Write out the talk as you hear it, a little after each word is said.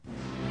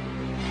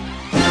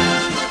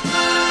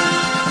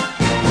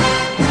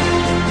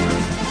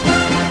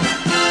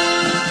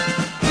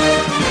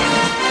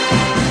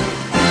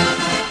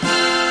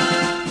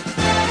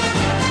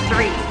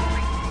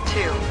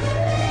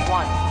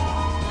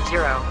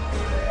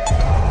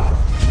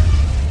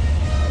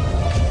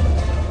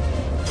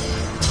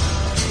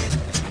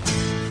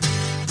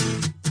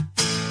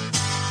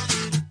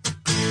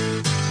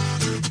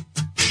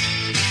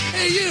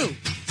Hey, you.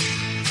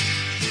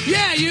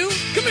 Yeah, you.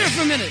 Come here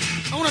for a minute.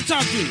 I want to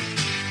talk to you.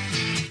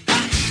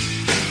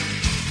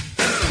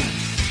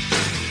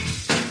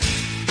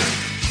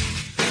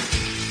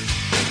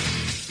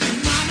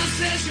 Mama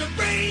says you're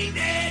brain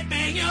dead.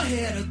 Bang your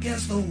head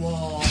against the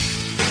wall.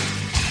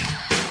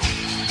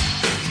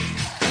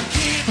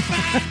 Can't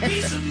find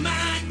peace of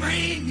mind.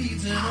 Brain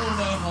needs an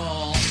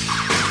overhaul.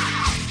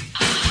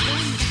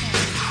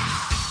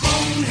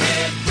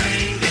 Bonehead,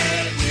 brain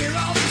dead. We're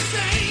all the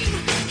same.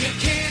 You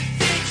can't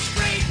think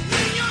straight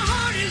when your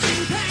heart is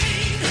in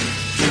pain.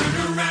 Turn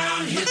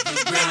around, hit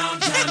the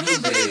ground, time to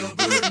lay your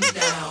burden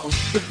down.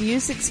 The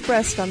views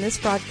expressed on this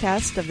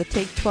broadcast of the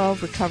Take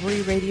 12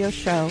 Recovery Radio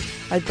Show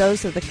are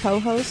those of the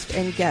co-host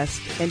and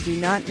guest and do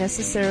not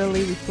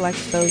necessarily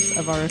reflect those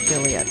of our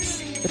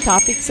affiliates. The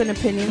topics and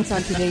opinions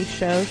on today's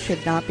show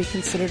should not be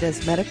considered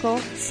as medical,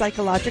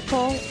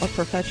 psychological, or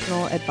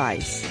professional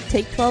advice.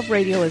 Take 12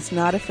 Radio is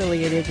not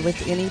affiliated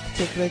with any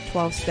particular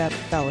 12-step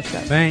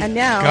fellowship. Thank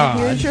now, God.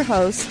 here's your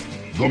host,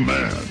 The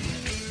man,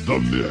 the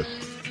myth,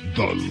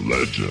 the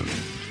legend.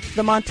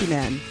 the Monty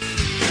Man.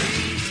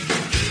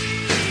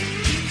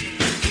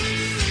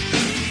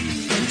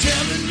 I'm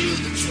telling you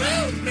the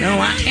truth, man. No,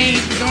 I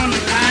ain't gonna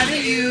lie to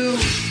you.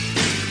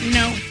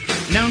 No.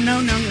 Good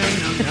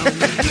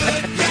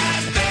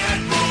guys, bad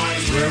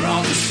boys, we're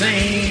all the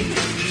same.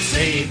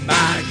 Saved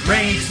by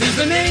grace is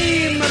the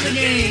name of the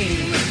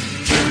game.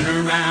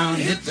 Turn around,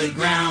 hit the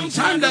ground,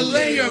 Time to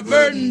lay your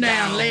burden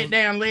down. Lay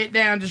it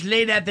down. Just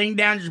lay that thing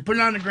down. Just put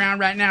it on the ground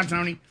right now,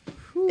 Tony.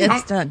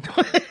 It's done.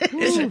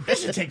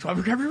 This is Take 12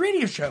 Recovery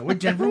Radio Show with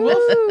Denver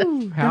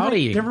Wolf.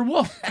 Howdy. Denver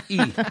Wolf.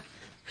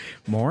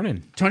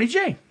 Morning. Tony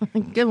J.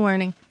 Good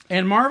morning.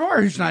 And Marv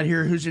R., who's not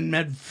here, who's in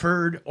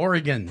Medford,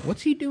 Oregon.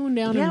 What's he doing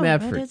down Yeah, in what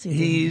Medford? is he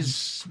doing?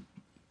 He's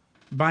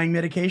buying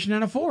medication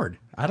in a Ford.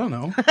 I don't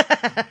know.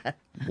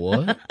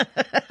 What?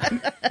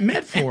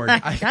 Medford.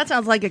 That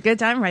sounds like a good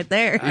time right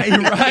there.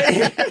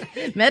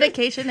 Right?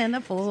 Medication in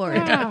the Ford.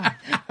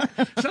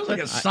 Sounds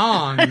like a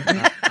song.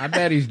 I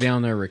bet he's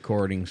down there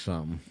recording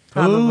something.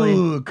 Probably.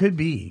 Ooh, could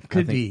be.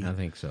 I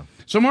think so.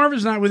 So Marv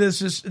is not with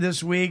us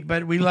this week,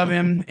 but we love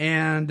him,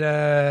 and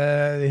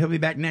he'll be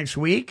back next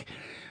week.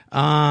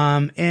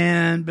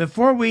 And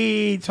before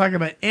we talk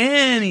about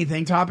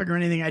anything, topic or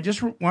anything, I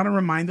just want to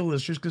remind the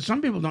listeners, because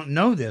some people don't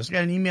know this. I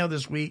got an email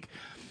this week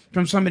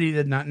from somebody who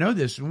did not know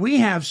this. We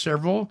have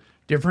several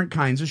different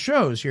kinds of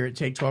shows here at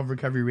Take 12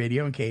 Recovery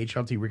Radio and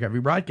KHLT Recovery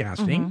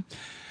Broadcasting.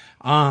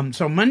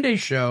 So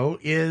Monday's show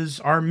is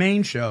our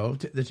main show,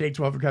 the Take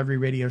 12 Recovery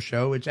Radio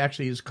Show, which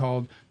actually is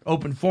called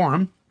Open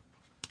Forum,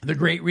 The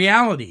Great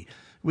Reality.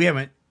 We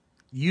haven't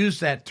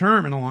used that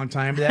term in a long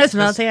time. But I was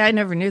about to say, I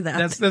never knew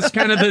that. that's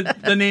kind of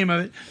the name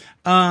of it.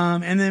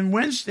 And then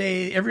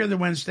every other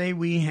Wednesday,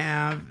 we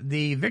have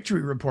the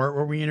Victory Report,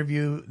 where we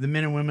interview the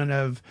men and women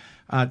of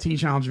Teen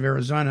Challenge of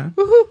Arizona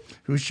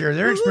who share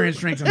their experience,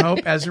 strength, and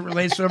hope as it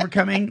relates to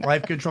overcoming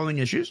life-controlling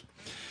issues.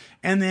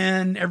 And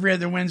then every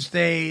other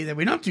Wednesday that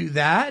we don't do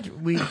that,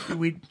 we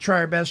try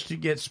our best to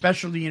get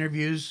specialty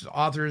interviews,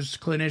 authors,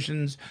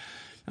 clinicians,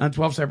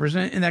 12-steppers,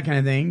 and that kind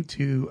of thing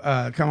to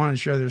come on and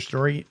share their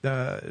story,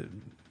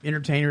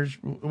 entertainers,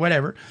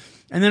 whatever.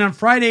 And then on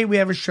Friday, we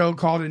have a show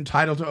called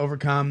Entitled to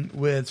Overcome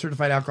with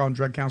Certified Alcohol and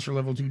Drug Counselor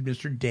Level 2,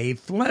 Mr. Dave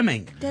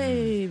Fleming.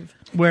 Dave.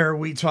 Where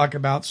we talk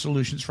about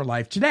solutions for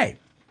life today.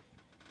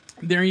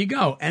 There you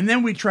go. And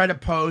then we try to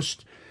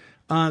post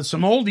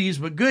some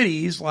oldies but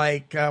goodies,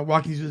 like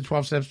walking through the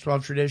 12 Steps,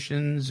 12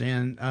 Traditions,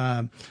 and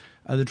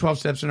the 12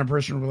 Steps in Our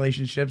Personal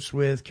Relationships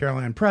with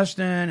Caroline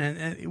Preston.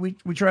 And we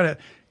try to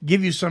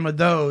give you some of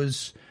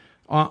those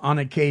on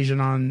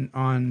occasion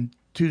on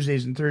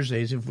Tuesdays and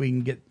Thursdays if we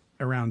can get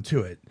around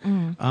to it.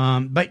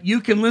 But you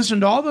can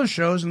listen to all those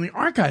shows and the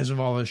archives of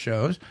all those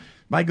shows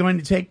by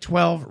going to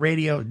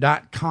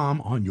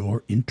take12radio.com on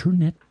your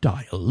internet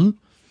dial.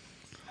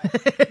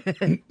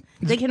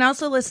 They can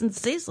also listen to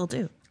Cecil,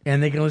 too.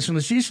 And they can listen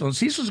to Cecil. And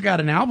Cecil's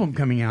got an album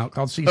coming out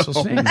called Cecil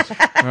Sings.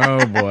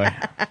 Oh, boy.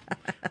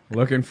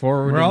 Looking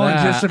forward We're to all that.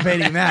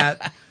 anticipating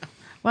that.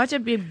 Watch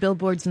it be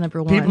Billboard's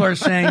number one. People are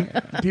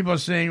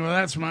saying, well,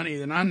 that's money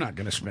that I'm not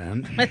going to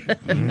spend.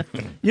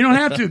 You don't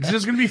have to, because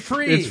it's going to be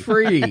free. It's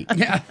free.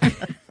 Yeah.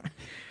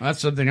 That's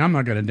something I'm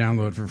not going to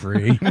download for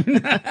free.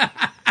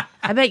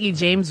 I bet you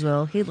James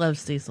will. He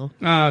loves Cecil.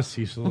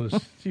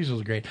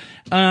 Cecil's great.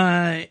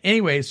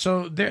 Anyway,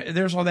 so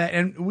there's all that.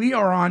 And we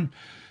are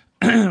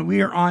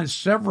on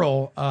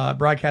several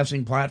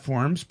broadcasting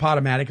platforms.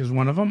 Podomatic is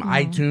one of them.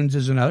 iTunes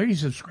is another. You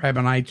subscribe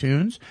on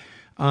iTunes.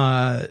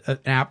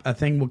 A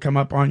thing will come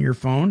up on your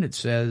phone. It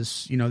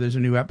says, there's a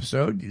new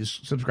episode. You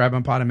just subscribe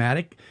on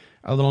Podomatic.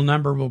 A little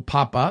number will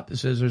pop up that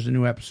says there's a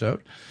new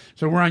episode.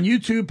 So we're on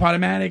YouTube,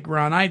 Podomatic. We're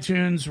on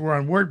iTunes. We're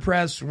on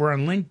WordPress. We're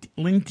on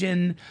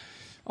LinkedIn.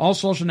 All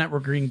social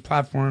networking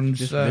platforms.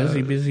 Just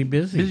busy.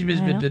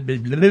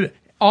 Busy.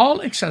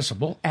 All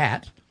accessible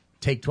at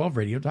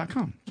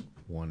take12radio.com.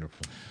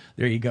 Wonderful.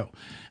 There you go.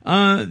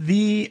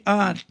 The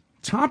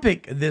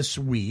topic this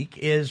week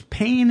is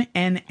pain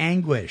and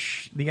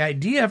anguish. The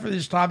idea for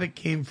this topic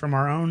came from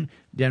our own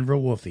Denver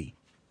Wolfie.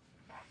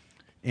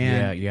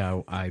 And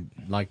Yeah, I'd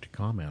like to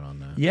comment on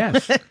that.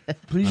 yes,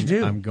 please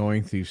do. I'm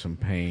going through some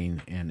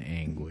pain and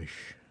anguish.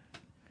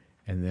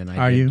 And then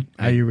Are you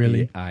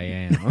really? I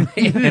am.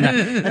 And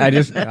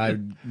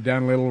I've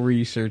done a little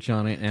research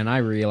on it, and I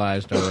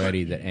realized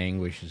already that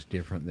anguish is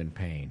different than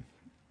pain.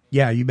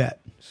 Yeah, you bet.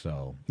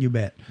 So You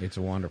bet. it's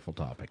a wonderful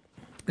topic.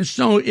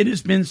 So it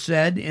has been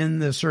said in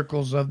the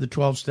circles of the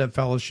 12-step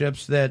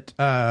fellowships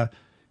that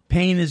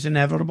pain is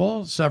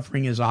inevitable,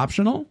 suffering is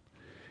optional.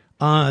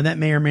 That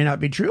may or may not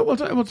be true.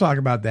 We'll talk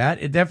about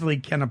that. It definitely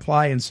can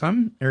apply in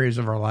some areas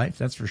of our life,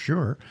 that's for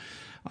sure,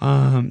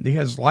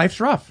 because life's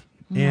rough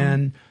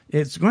and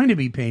it's going to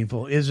be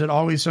painful. Is it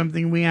always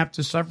something we have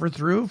to suffer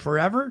through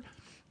forever?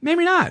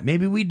 Maybe not.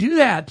 Maybe we do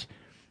that,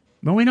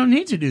 but we don't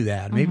need to do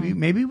that.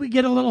 Maybe we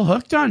get a little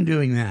hooked on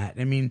doing that.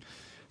 I mean,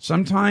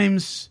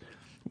 sometimes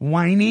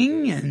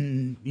whining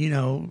and,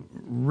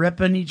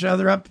 ripping each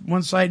other up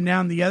one side and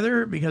down the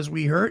other because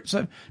we hurt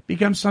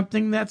becomes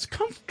something that's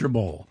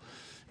comfortable.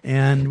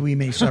 And we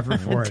may suffer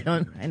for it.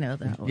 I know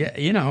that one.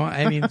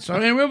 Yeah, so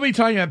we'll be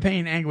talking about pain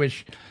and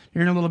anguish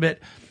here in a little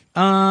bit.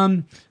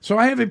 So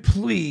I have a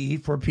plea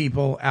for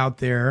people out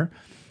there.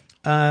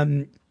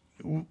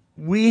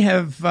 We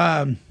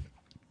haven't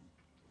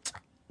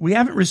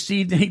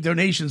received any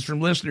donations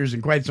from listeners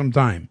in quite some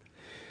time.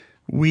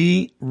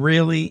 We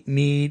really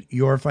need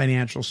your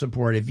financial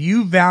support. If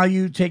you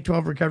value Take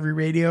 12 Recovery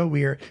Radio,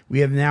 we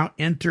have now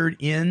entered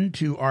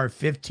into our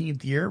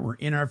 15th year. We're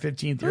in our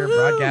 15th year of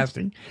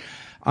broadcasting.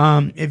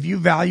 If you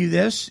value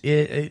this,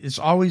 it's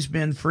always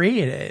been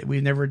free.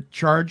 We've never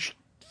charged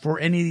for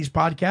any of these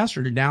podcasts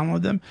or to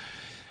download them.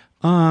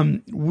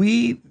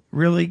 We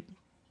really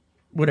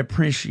would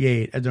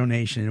appreciate a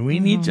donation. We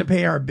need to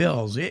pay our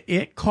bills.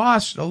 It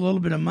costs a little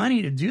bit of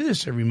money to do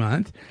this every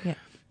month. Yeah.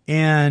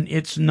 And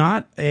it's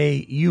not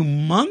a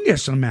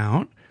humongous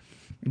amount,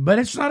 but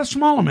it's not a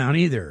small amount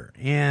either.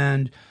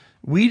 And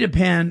we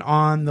depend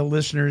on the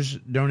listeners'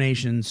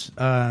 donations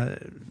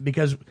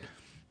because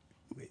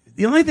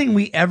the only thing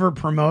we ever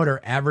promote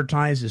or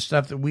advertise is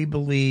stuff that we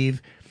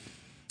believe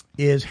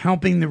is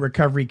helping the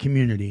recovery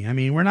community. I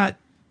mean,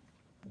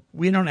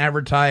 we don't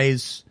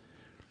advertise,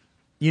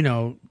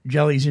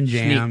 jellies and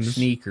jams.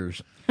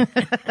 Sneakers.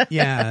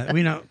 Yeah,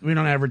 we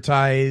don't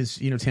advertise,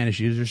 tennis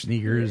shoes or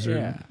sneakers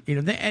or,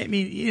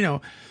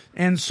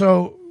 and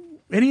so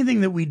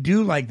anything that we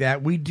do like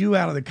that, we do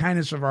out of the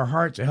kindness of our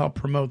heart to help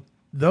promote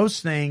those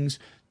things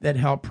that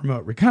help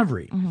promote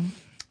recovery. Mm-hmm.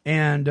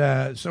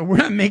 And so we're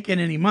not making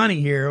any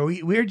money here.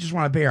 We just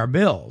want to pay our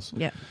bills.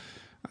 Yeah.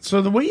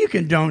 So the way you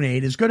can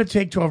donate is go to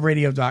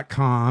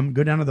take12radio.com,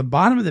 go down to the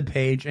bottom of the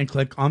page and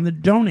click on the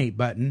donate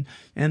button,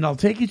 and I'll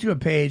take you to a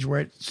page where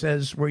it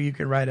says where you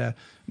can write a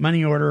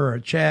money order or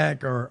a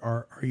check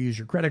or use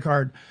your credit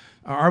card.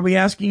 Are we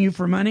asking you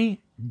for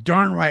money?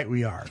 Darn right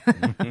we are.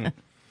 I'm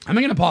not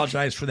going to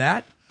apologize for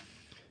that.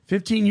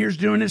 15 years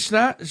doing this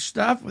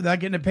stuff without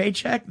getting a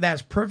paycheck,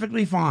 that's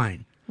perfectly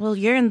fine. Well,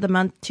 you're in the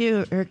month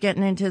too, or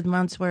getting into the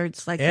months where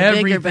it's like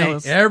the bigger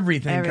bills.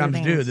 Everything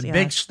comes due. is, The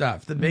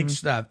big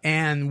stuff,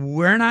 and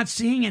we're not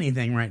seeing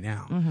anything right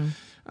now.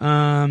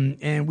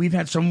 And we've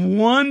had some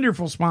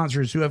wonderful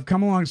sponsors who have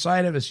come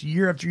alongside of us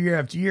year after year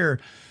after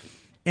year,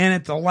 and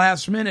at the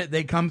last minute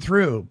they come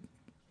through.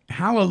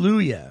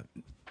 Hallelujah!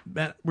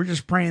 But we're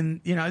just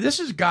praying. This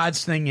is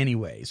God's thing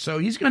anyway, so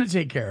He's going to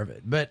take care of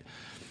it. But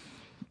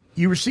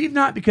you receive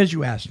not because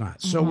you ask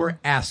not, so we're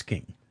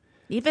asking.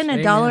 Even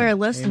 $1 a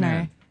listener.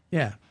 Amen.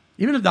 Yeah,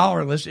 even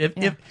 $1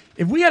 listener.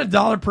 If we had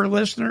 $1 per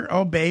listener,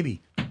 oh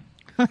baby,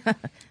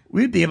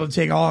 we'd be able to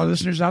take all our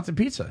listeners out to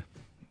pizza.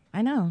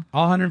 I know.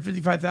 All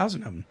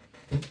 155,000 of them.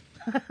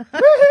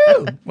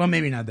 Woohoo! Well,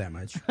 maybe not that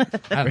much.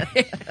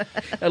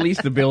 At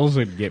least the bills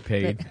would get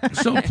paid.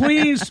 So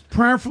please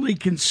prayerfully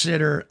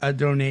consider a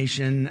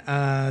donation.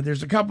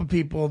 There's a couple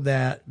people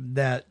that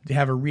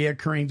have a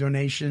reoccurring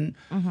donation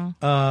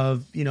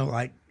of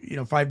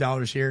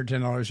 $5 here,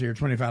 $10 here,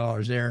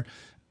 $25 there.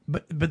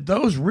 But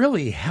those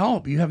really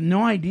help. You have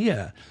no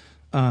idea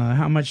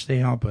how much they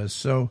help us.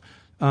 So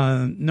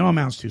no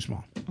amount's too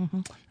small.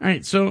 All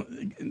right. So,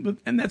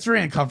 and that's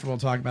very uncomfortable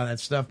to talk about that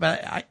stuff,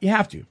 but you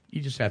have to.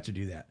 You just have to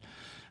do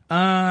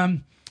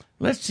that.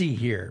 Let's see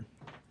here.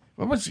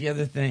 Well, what's the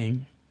other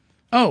thing?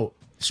 Oh,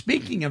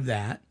 speaking of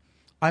that,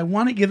 I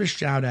want to give a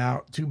shout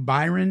out to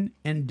Byron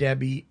and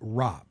Debbie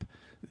Ropp.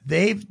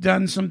 They've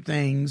done some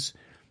things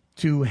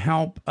to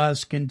help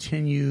us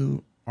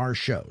continue our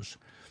shows.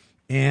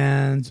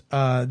 And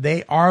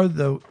they are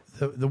the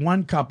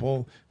one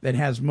couple that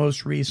has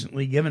most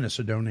recently given us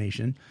a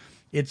donation.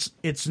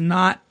 It's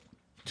not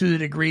to the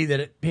degree that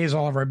it pays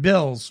all of our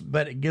bills,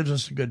 but it gives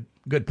us a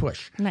good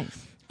push.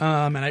 Nice.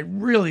 And I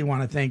really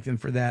want to thank them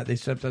for that. They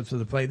stepped up to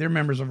the plate. They're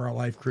members of our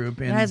life group.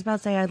 And I was about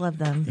to say I love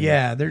them.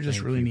 yeah, they're just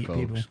Thank really you, neat folks.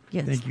 people.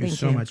 Yes, thank you thank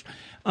so you. much.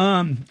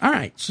 All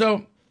right,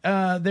 so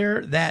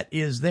that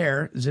is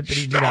there.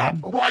 Zippity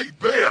Stop doo. right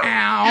there.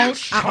 Ouch.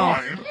 It's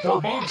time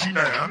for Monty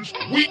Man's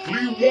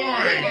Weekly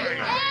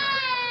Wine.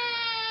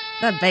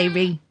 The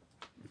baby.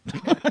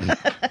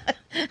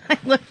 I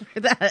look for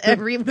that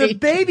every The week.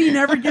 baby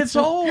never gets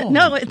old.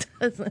 No, it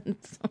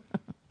doesn't.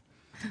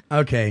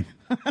 Okay.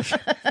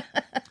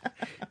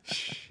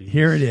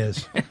 Here it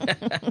is.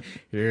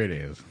 Here it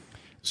is.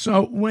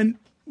 So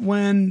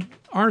when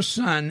our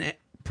son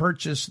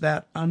purchased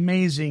that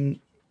amazing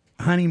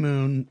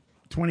honeymoon,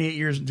 28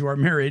 years into our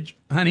marriage,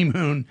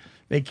 honeymoon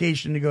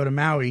vacation to go to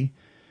Maui,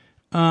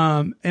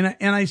 and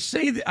I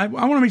say that I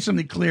want to make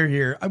something clear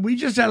here. We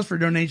just asked for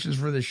donations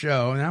for the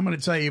show, and I'm going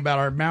to tell you about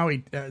our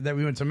Maui that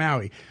we went to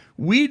Maui.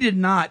 We did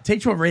not.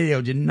 Take 12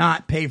 Radio did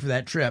not pay for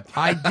that trip.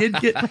 I did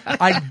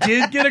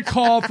get a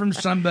call from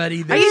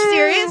somebody. That, Are you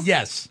serious?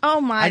 Yes.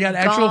 Oh, my I got an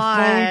actual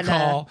God. phone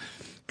call.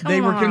 Come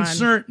They were on.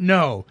 concerned.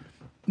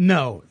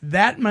 No,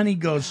 that money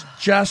goes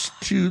just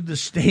to the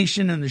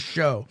station and the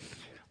show.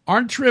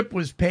 Our trip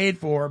was paid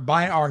for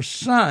by our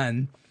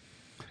son,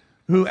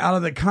 who, out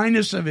of the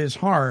kindness of his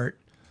heart,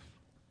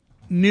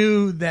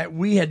 knew that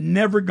we had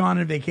never gone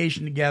on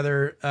vacation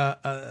together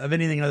of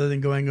anything other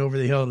than going over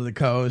the hill to the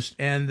coast,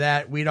 and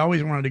that we'd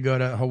always wanted to go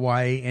to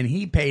Hawaii, and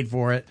he paid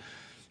for it,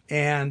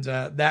 and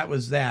that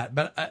was that.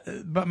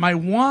 But my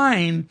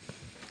wine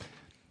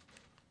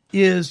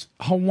is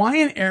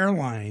Hawaiian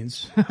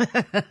Airlines.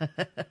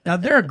 Now,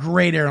 they're a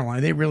great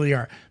airline. They really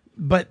are.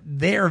 But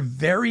they are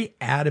very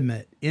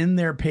adamant in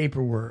their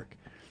paperwork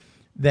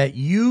that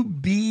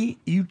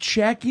you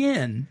check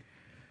in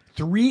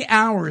 3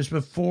 hours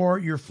before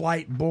your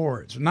flight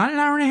boards. Not an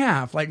hour and a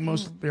half like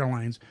most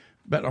airlines,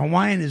 but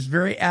Hawaiian is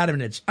very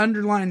adamant. It's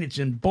underlined, it's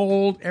in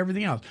bold,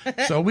 everything else.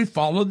 So we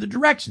followed the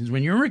directions.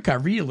 When you're in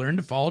recovery, you learn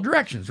to follow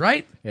directions,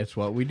 right? It's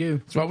what we do.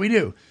 That's what we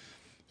do.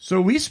 So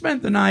we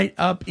spent the night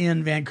up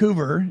in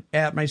Vancouver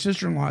at my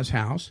sister-in-law's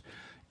house,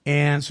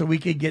 and so we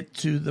could get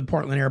to the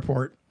Portland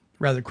airport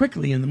rather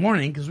quickly in the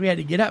morning because we had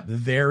to get up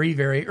very,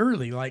 very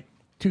early, like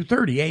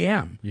 2:30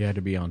 a.m. You had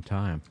to be on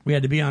time. We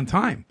had to be on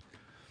time.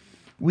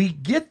 We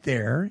get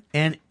there,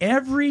 and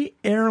every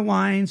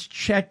airline's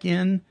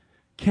check-in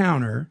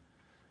counter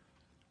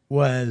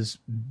was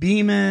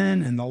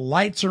beaming, and the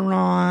lights are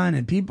on,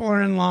 and people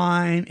are in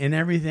line, and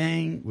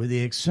everything, with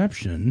the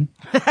exception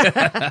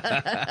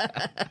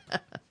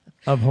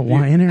of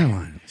Hawaiian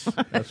Airlines.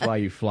 That's why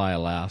you fly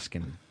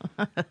Alaskan.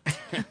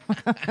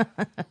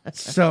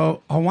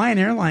 So Hawaiian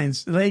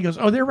Airlines, the lady goes,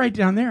 "Oh, they're right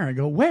down there." I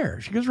go, "Where?"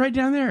 She goes, "Right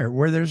down there,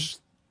 where there's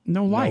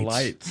no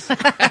lights." No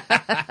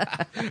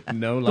lights.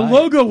 No The lights.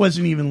 logo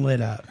wasn't even lit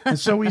up. And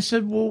so we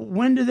said, "Well,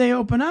 when do they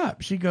open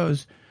up?" She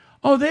goes,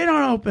 "Oh, they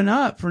don't open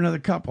up for another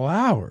couple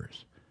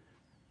hours."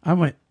 I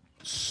went,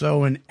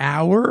 "So an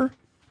hour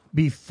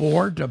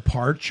before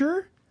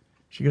departure?"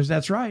 She goes,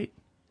 "That's right."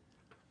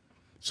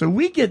 So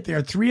we get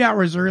there 3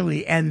 hours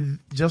early, and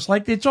just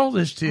like they told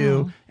us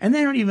to, and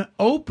they don't even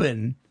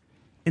open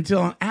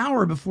until an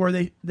hour before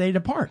they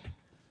depart.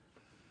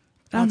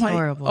 And I'm That's like,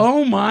 horrible.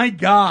 "Oh my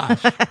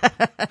gosh."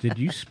 Did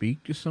you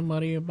speak to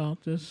somebody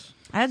about this?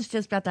 I was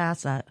just about to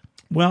ask that.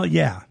 Well,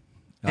 yeah.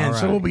 And All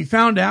so right. what we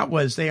found out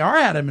was they are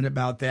adamant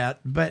about that,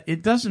 but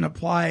it doesn't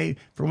apply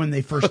for when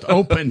they first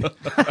open.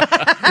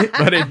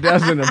 But it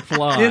doesn't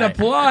apply. It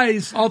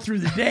applies all through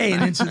the day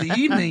and into the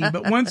evening,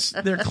 but once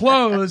they're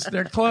closed,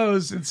 they're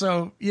closed. And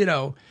so,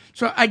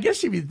 so I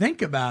guess if you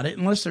think about it,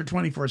 unless they're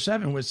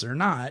 24/7, which they're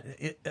not,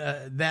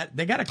 that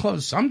they got to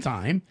close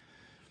sometime.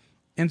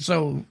 And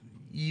so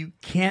you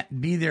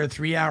can't be there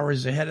 3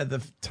 hours ahead of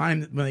the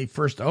time when they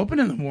first open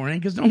in the morning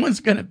because no one's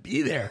going to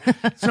be there.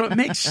 So it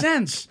makes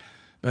sense.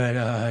 But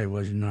I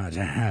was not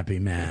a happy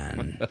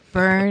man.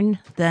 Burn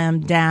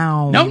them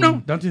down. No,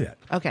 don't do that.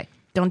 Okay,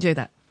 don't do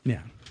that. Yeah.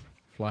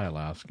 Fly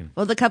Alaskan.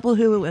 Well, the couple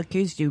who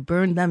accused you,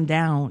 burn them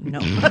down. No.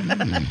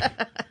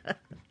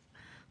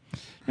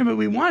 Yeah, but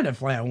we wanted to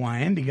fly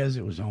Hawaiian because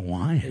it was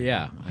Hawaiian.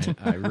 Yeah,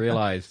 I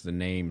realize the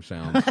name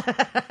sounds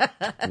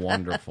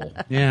wonderful,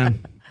 Yeah.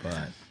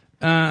 but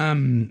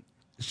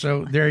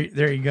So there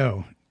you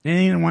go.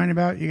 Anything to whine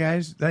about, you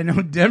guys? I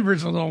know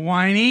Denver's a little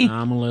whiny.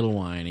 I'm a little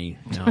whiny.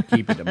 I'll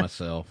keep it to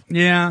myself.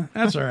 Yeah,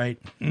 that's all right.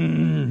 I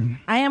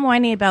am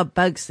whining about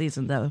bug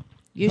season, though.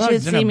 You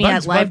Bugs, should I know, see me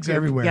bugs at live bugs group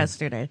everywhere.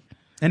 yesterday.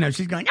 I know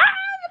she's going.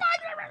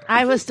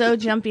 I was so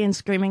jumpy and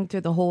screaming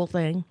through the whole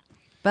thing.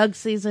 Bug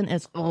season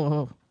is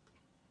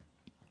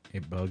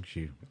It bugs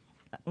you.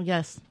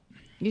 yes.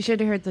 You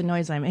should have heard the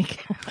noise I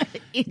make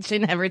each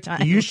and every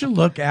time. You should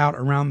look out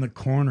around the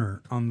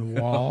corner on the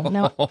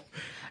wall.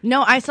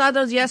 No, I saw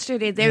those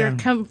yesterday. They Yeah.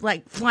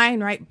 were flying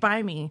right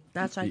by me.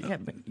 That's why I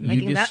kept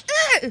making that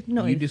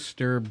noise. You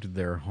disturbed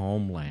their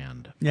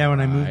homeland. Yeah, when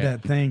I moved Right.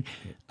 that thing.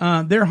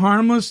 They're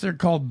harmless. They're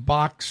called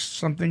box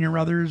something or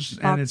others.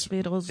 And Box it's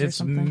beetles or it's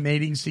something.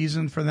 mating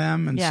season for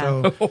them. And Yeah.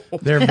 so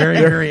they're very,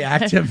 very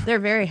active. They're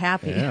very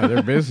happy. Yeah,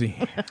 they're busy.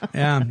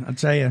 Yeah, I'll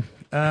tell you.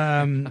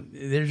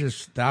 There's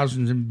just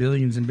thousands and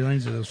billions of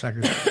those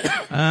suckers.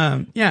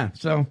 Yeah,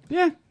 so,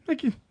 yeah,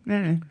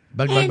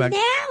 Bug. And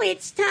now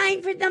it's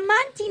time for the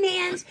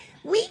Monty-Man's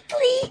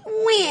Weekly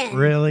Win.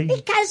 Really?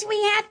 Because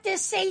we have to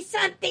say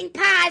something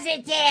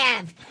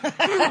positive.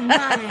 Oh,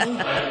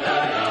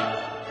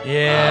 my.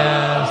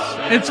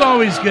 Yes. It's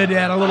always good to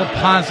add a little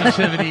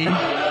positivity.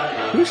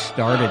 Who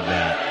started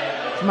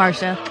that?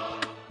 Marsha.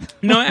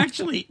 No,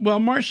 actually, well,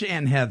 Marcia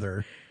and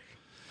Heather.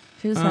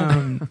 Who's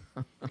And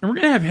we're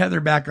going to have Heather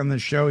back on the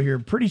show here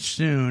pretty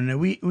soon.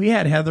 We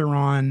had Heather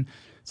on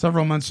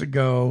several months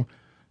ago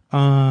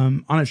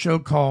on a show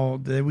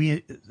called,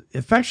 we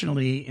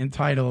affectionately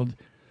entitled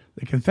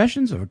The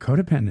Confessions of a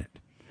Codependent,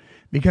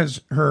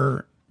 because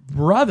her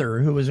brother,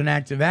 who was an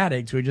active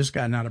addict who had just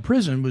gotten out of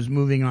prison, was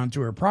moving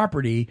onto her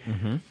property,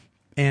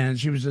 and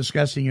she was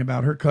discussing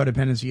about her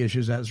codependency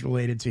issues as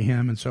related to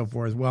him and so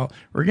forth. Well,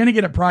 we're going to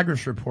get a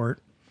progress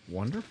report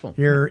Wonderful.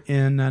 here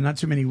in not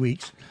too many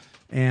weeks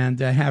and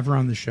have her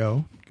on the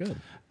show. Good.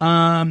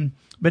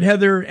 But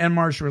Heather and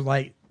Marsha were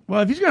like,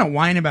 well, if he's going to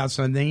whine about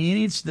something, he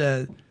needs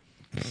to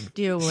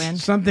do a win?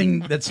 something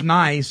that's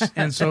nice.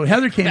 And so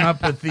Heather came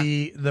up with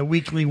the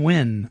weekly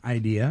win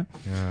idea.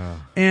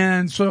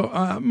 And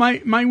so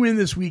my win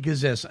this week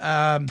is this.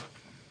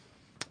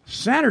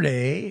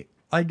 Saturday,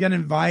 I got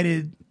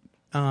invited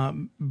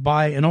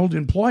by an old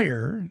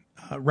employer,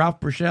 Ralph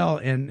Burchell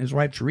and his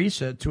wife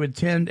Teresa, to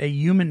attend a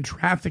human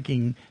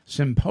trafficking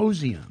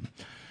symposium.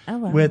 Oh,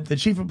 wow. With the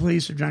chief of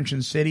police of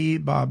Junction City,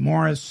 Bob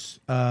Morris,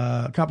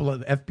 a couple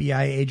of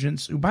FBI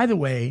agents, who, by the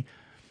way,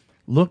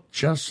 look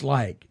just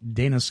like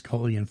Dana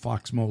Scully and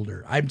Fox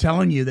Mulder. I'm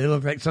telling you, they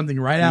look like something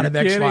right out of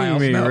You're X-Files.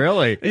 kidding me,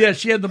 really? Yeah,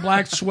 she had the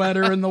black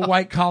sweater and the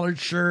white collared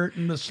shirt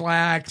and the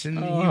slacks. And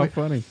Oh,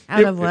 funny.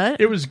 Out of what?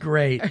 It was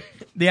great.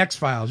 The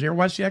X-Files. You ever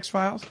watch the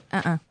X-Files?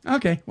 Uh-uh.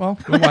 Okay, well,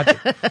 go watch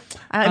it.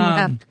 I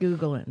have to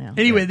Google it now.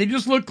 Anyway, they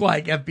just looked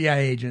like FBI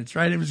agents,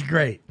 right? It was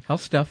great. How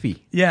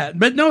stuffy. Yeah,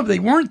 but no, they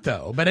weren't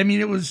though. But I mean,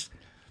 it was.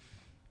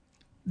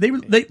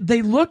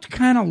 They looked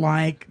kind of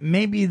like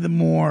maybe the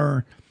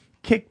more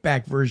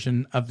kickback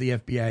version of the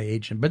FBI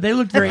agent, but they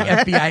looked very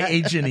FBI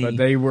agent-y. But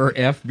they were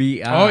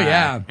FBI. Oh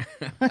yeah.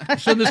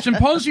 So the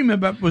symposium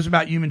was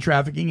about human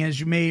trafficking, as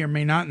you may or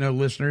may not know,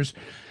 listeners.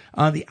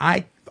 The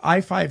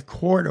I-5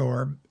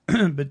 corridor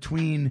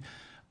between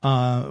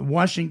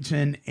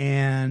Washington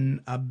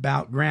and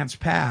about Grants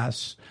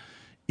Pass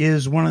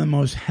is one of the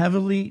most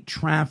heavily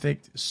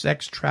trafficked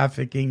sex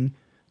trafficking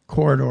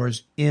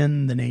corridors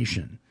in the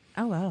nation.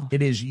 Oh, wow.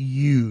 It is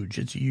huge.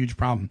 It's a huge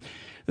problem.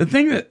 The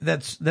thing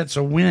that's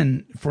a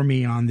win for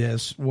me on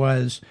this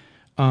was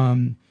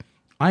I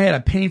had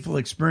a painful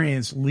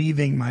experience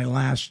leaving my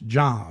last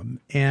job,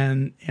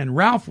 and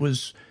Ralph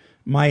was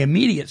my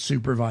immediate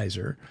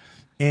supervisor,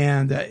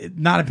 and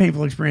not a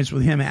painful experience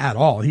with him at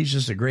all. He's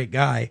just a great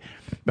guy,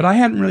 but I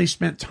hadn't really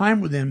spent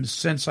time with him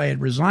since I had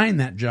resigned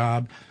that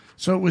job.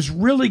 So it was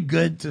really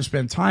good to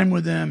spend time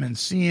with him and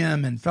see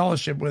him and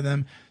fellowship with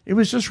him. It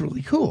was just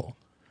really cool.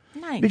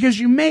 Nice. Because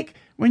you make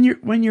when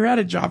you're at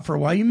a job for a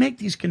while, you make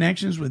these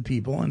connections with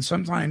people, and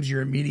sometimes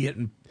your immediate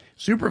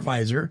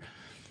supervisor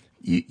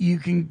you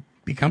can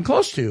become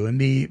close to and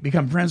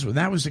become friends with.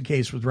 That was the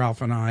case with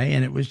Ralph and I,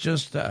 and it was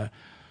just it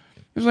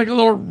was like a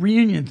little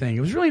reunion thing.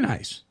 It was really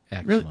nice.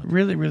 Excellent.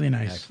 Really, really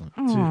nice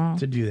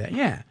to do that.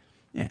 Yeah.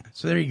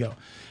 So there you go.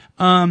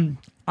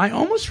 I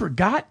almost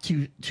forgot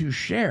to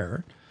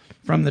share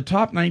from the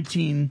top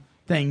 19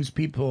 things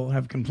people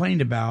have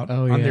complained about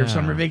on their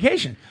summer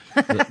vacation.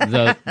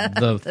 The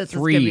This is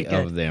three gonna be good.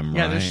 of them,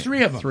 Yeah, right? there's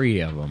three of them. Three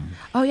of them.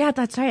 Oh, yeah,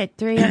 that's right.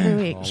 3 every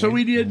week. So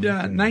we did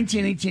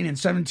 19, 18, and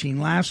 17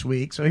 last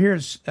week. So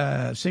here's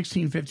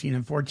 16, 15,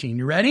 and 14.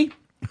 You ready?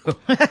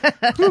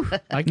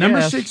 I Number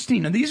guess.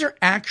 16. And these are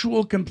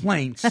actual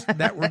complaints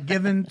that were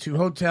given to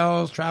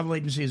hotels, travel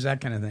agencies,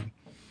 that kind of thing,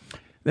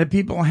 that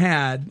people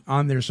had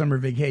on their summer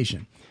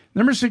vacation.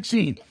 Number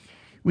 16.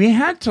 We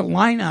had to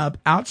line up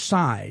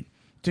outside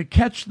to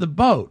catch the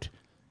boat,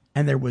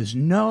 and there was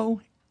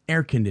no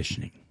air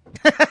conditioning.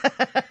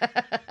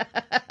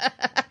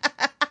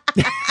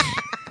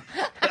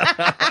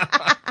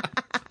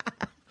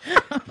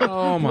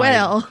 Oh my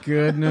Well.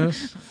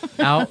 goodness!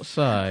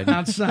 Outside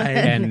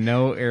and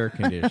no air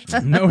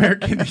conditioning. No air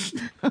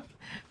conditioning.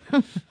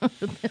 All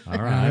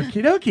right,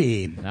 Okie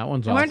dokie. that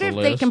one's I off wonder the if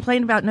list. they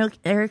complain about no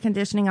air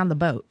conditioning on the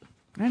boat.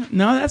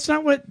 No, that's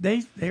not what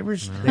they were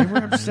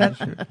upset.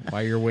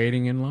 While you're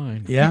waiting in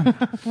line. Yeah.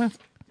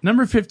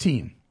 Number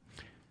 15.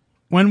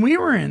 When we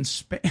were in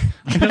Spain,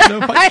 I don't know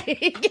if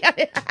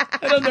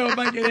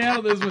I can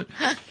handle this one.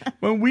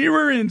 When we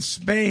were in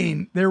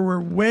Spain, there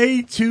were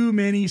way too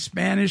many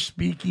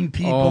Spanish-speaking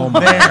people Oh my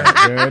there.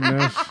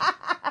 goodness!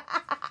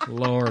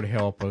 Lord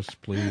help us,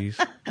 please.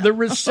 The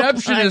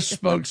receptionist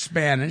spoke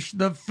Spanish.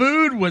 The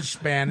food was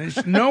Spanish.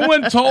 No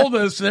one told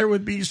us there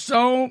would be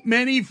so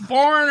many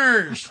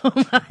foreigners.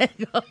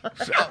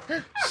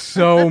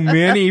 So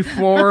many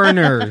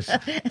foreigners.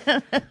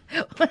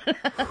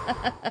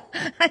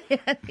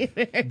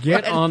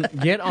 Get on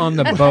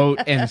the boat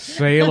and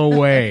sail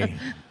away.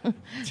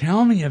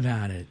 Tell me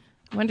about it.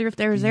 Wonder if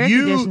there was air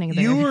conditioning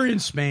there. You were in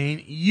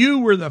Spain. You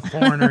were the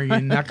foreigner, you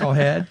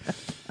knucklehead.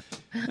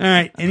 All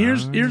right, and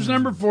here's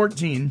number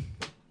 14,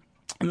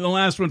 the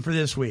last one for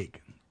this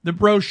week. The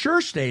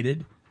brochure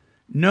stated,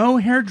 "No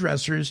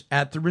hairdressers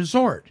at the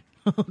resort."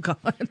 Oh,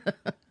 God.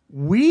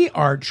 We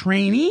are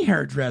trainee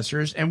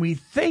hairdressers, and we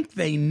think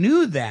they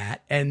knew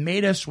that and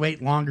made us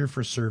wait longer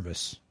for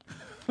service.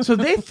 So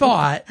they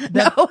thought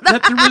that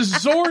the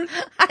resort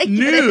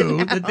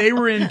knew that they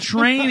were in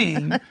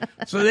training,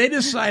 so they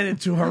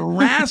decided to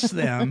harass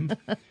them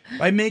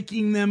by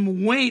making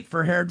them wait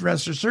for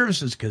hairdresser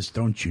services, because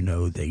don't you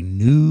know they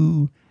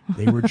knew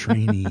they were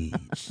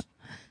trainees.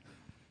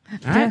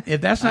 All right?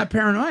 If that's not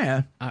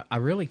paranoia. I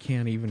really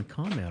can't even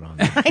comment on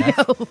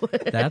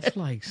that. That's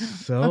like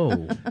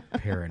so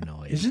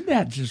paranoid. Isn't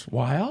that just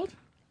wild?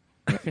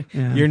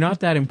 Yeah. You're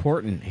not that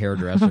important,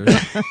 hairdressers.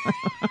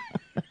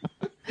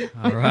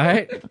 All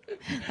right.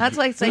 That's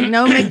like saying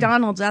no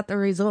McDonald's at the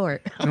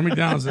resort. No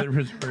McDonald's at the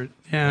resort.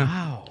 Yeah.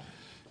 Wow.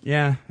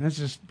 Yeah, that's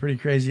just pretty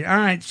crazy. All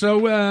right,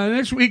 so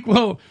next week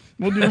we'll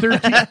do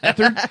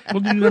 13,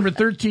 we'll do number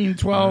 13,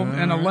 12,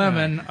 and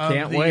 11 of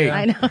Can't the wait.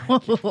 I know.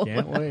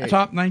 Can't wait.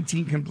 top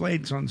 19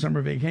 complaints on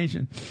summer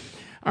vacation.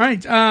 All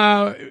right,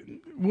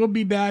 we'll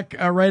be back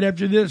right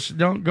after this.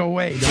 Don't go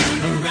away.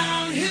 Turn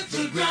around, hit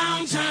the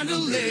ground, time to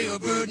lay a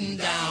burden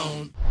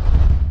down.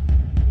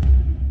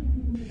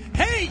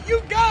 Hey,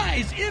 you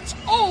guys, it's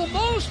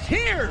almost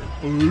here.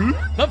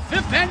 The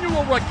 5th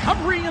annual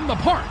Recovery in the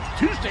Park,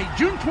 Tuesday,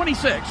 June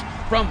 26th,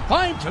 from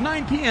 5 to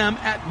 9 p.m.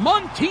 at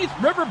Monteith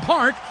River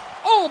Park,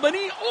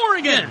 Albany,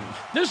 Oregon.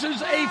 This is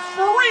a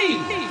free,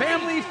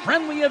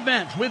 family-friendly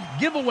event with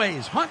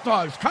giveaways, hot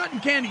dogs,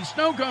 cotton candy,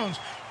 snow cones,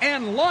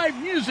 and live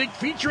music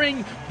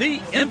featuring the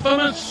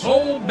infamous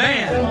Soul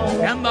Band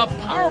and the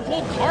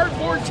powerful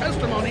cardboard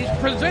testimonies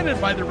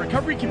presented by the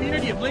recovery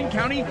community of Lynn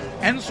County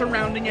and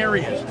surrounding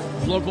areas.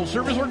 Local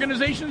service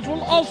organizations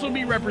will also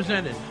be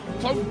represented.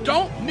 So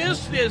don't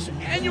miss this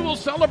annual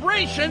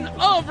celebration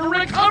of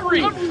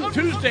recovery.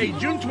 Tuesday,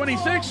 June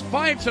 26th,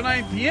 5 to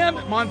 9 p.m.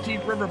 at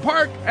Monteith River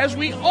Park, as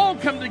we all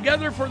come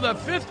together for the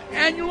 5th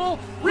annual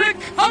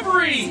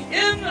Recovery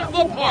in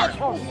the Park.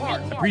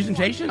 A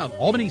presentation of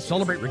Albany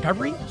Celebrate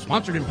Recovery,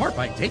 sponsored in part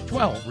by Take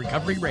 12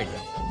 Recovery Radio.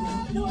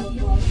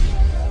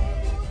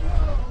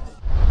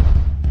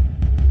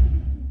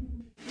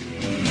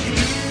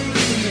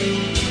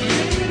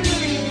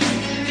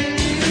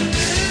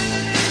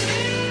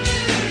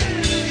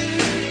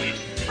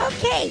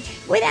 Okay,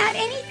 without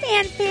any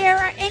fanfare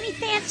or any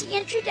fancy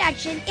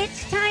introduction,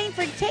 it's time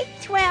for Take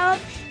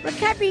 12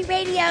 Recovery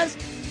Radio's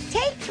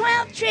Take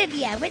 12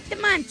 Trivia with the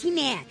Monty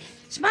Man,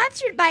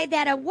 sponsored by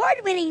that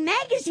award-winning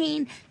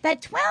magazine, the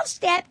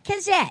 12-Step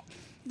Gazette.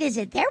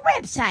 Visit their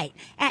website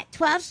at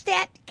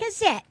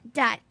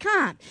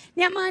 12stepgazette.com.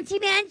 Now, Monty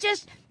Man,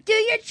 just do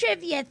your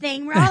trivia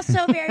thing. We're all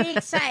so very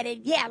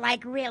excited. Yeah,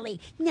 like really.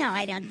 No,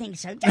 I don't think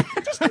so.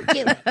 Just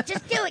do it.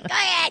 Just do it. Go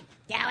ahead.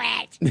 Do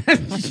it.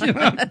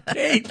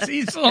 Okay,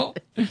 Cecil.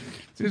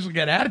 Cecil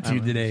got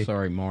attitude today.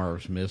 Sorry,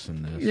 Mara's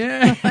missing this.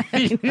 Yeah.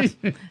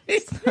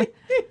 It's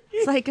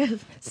like a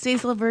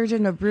Cecil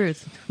version of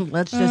Bruce.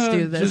 Let's just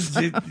do this.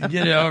 Just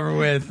get it over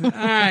with. All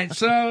right.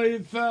 So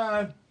if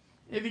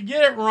you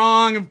get it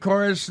wrong, of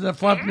course, the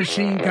fluff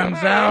machine comes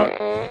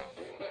out.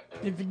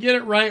 If you get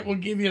it right, we'll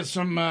give you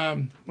some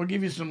laser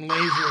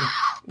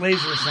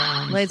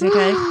sounds. Laser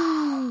tag.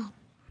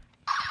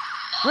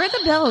 Where are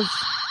the bells?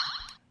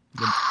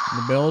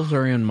 The bells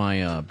are in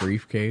my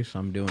briefcase.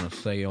 I'm doing a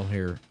sale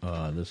here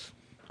this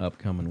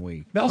upcoming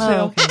week. Bell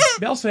sale. okay.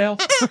 Bell sale.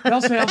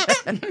 Bell sale.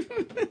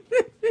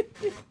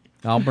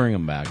 I'll bring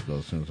them back, though,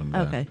 as soon as I'm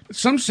done. Okay.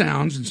 Some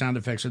sounds and sound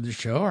effects of the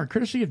show are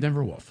courtesy of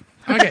Denver Wolf.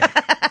 Okay.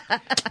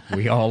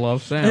 We all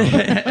love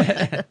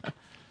sound.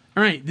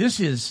 All right. This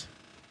is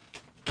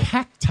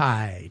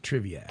cacti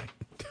trivia.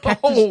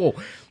 Oh.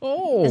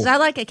 Is that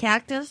like a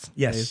cactus?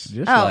 Yes. It's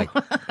just Oh. like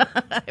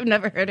I've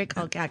never heard it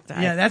called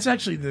cacti. Yeah, that's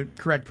actually the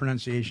correct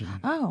pronunciation.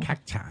 Oh.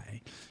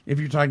 Cacti. If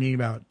you're talking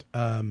about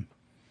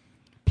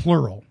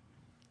plural.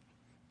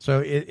 So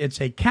it's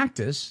a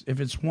cactus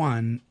if it's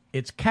one.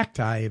 It's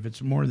cacti if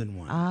it's more than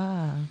one.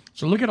 Ah.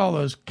 So look at all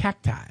those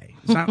cacti.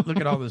 It's not look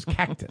at all those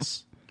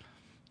cactus.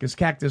 Because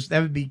cactus,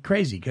 that would be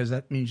crazy because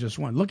that means just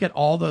one. Look at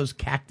all those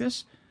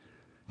cactus.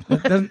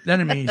 That doesn't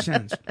make any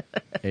sense.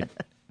 it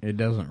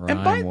doesn't rhyme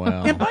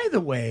And by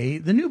the way,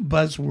 the new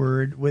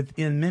buzzword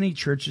within many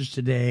churches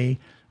today,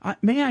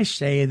 may I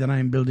say that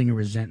I'm building a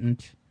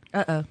resentment?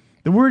 Uh-oh.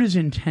 The word is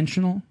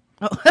intentional.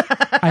 Oh.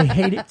 I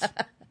hate it.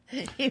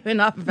 You went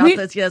off about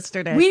this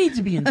yesterday. We need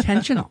to be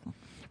intentional.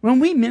 When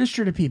we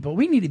minister to people,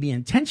 we need to be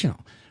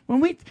intentional.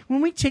 When we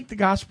take the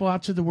gospel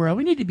out to the world,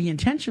 we need to be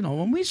intentional.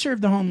 When we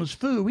serve the homeless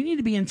food, we need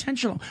to be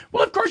intentional.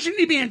 Well, of course you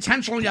need to be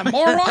intentional, you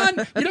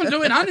moron. You don't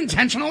do it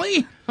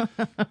unintentionally.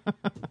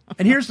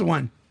 And here's the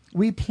one.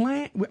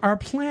 Our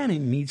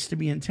planning needs to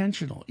be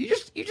intentional. You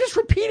just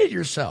repeated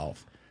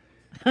yourself.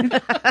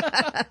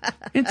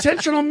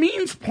 Intentional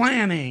means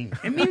planning.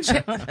 It means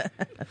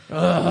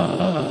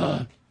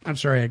I'm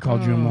sorry I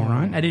called you a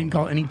moron. I didn't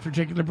call any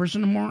particular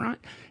person a moron.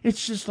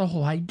 It's just the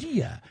whole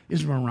idea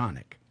is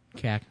moronic.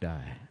 Cacti.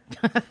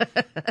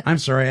 I'm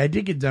sorry, I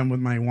did get done with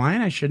my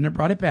wine. I shouldn't have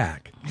brought it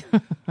back.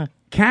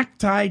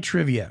 Cactus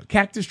trivia.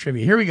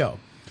 Here we go.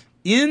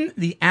 In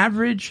the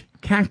average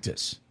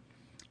cactus,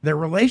 their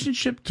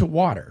relationship to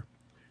water,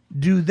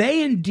 do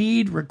they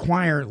indeed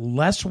require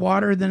less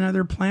water than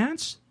other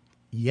plants?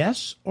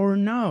 Yes or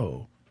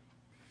no?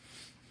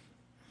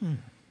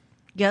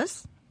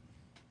 Yes.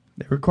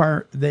 They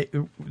require less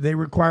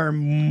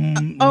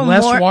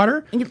more-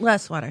 water.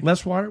 Less water.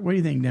 Less water. What do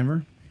you think,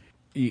 Denver?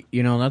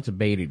 You know, that's a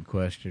baited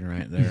question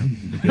right there.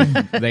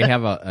 Because they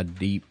have a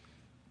deep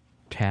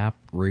tap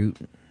root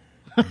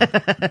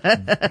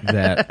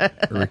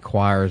that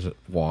requires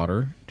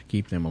water to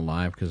keep them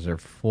alive because they're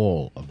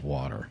full of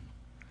water.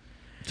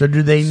 So,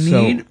 do they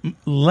need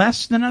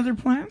less than other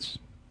plants?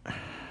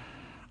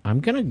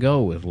 I'm going to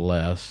go with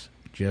less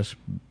just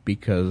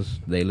because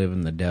they live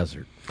in the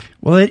desert.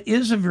 Well, it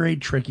is a very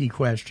tricky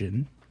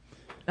question.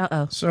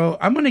 Uh-oh. So,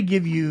 I'm going to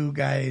give you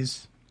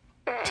guys.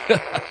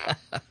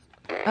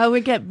 Oh,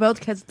 we get both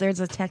because there's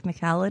a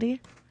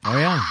technicality? Oh,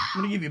 yeah.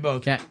 I'm going to give you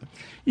both. Okay.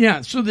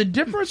 Yeah, so the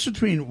difference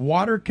between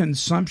water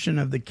consumption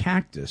of the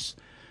cactus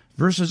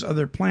versus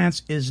other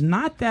plants is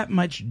not that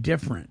much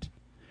different.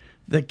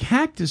 The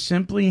cactus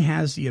simply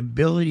has the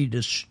ability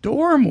to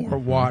store more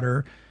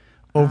water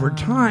over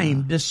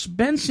time,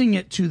 dispensing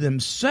it to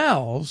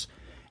themselves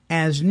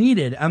as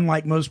needed.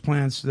 Unlike most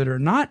plants that are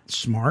not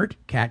smart,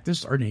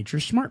 cactus are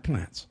nature's smart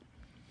plants.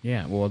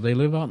 Yeah, well, they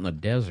live out in the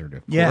desert,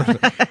 of Yeah.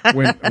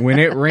 course. when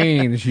it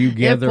rains, you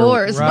gather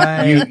pours.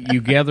 Right. you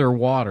gather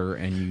water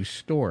and you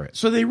store it.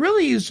 So they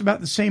really use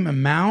about the same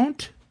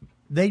amount.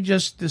 They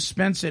just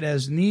dispense it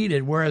as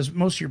needed, whereas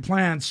most of your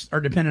plants are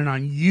dependent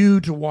on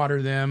you to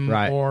water them,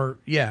 Right. or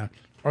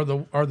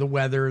the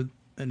weather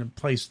in a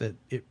place that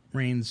it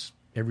rains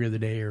every other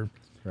day, or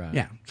Right.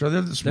 yeah. So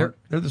they're the smart.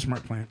 They're the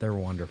smart plant. They're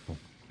wonderful.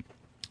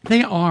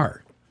 They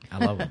are,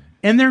 I love them.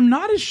 and they're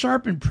not as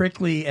sharp and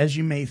prickly as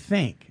you may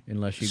think.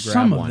 Unless you grab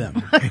Some one. of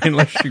them.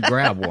 Unless you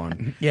grab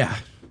one. Yeah.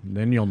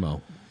 Then you'll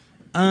know.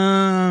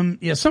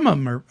 Yeah, some of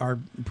them are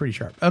pretty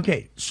sharp.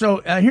 Okay,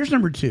 so here's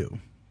number 2.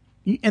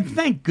 And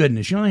thank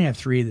goodness you only have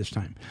 3 this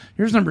time.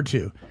 Here's number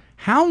 2.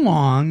 How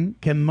long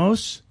can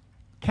most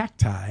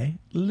cacti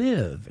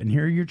live? And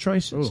here are your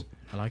choices. Ooh,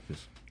 I like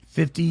this.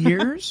 50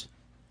 years,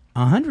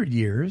 100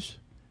 years,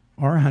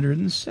 or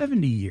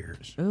 170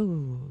 years.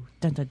 Ooh.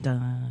 Dun, dun,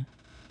 dun.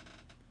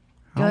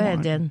 How Go ahead,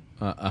 long? Dan.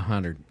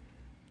 100.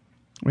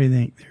 What do you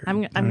think? There,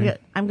 I'm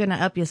Tony? gonna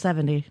up you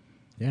 70.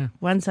 Yeah.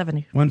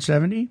 170.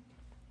 170?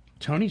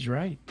 Tony's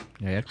right.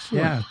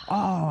 Excellent. Yeah.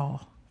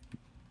 Oh.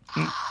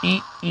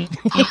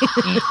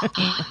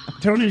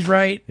 Tony's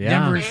right.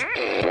 Yeah.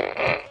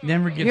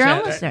 Denver gets You're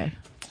that. almost there.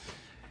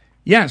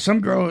 Yeah, some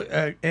grow,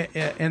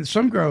 and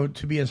some grow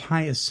to be as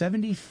high as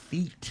 70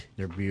 feet.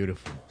 They're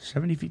beautiful.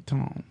 70 feet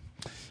tall. All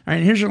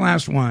right, here's your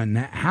last one.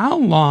 How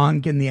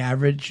long can the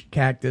average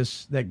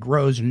cactus that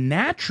grows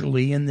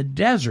naturally in the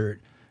desert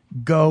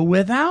go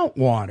without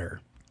water?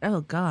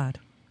 Oh, God.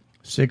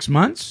 6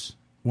 months,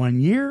 1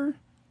 year,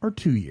 or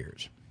 2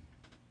 years?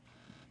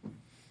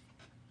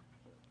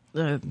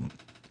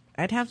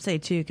 I'd have to say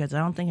 2 because I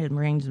don't think it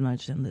rains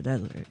much in the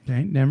desert.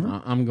 Okay,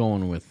 Denver? I'm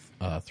going with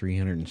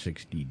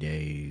 360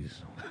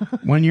 days.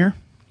 1 year?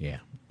 Yeah.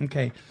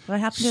 Okay. What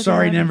happened to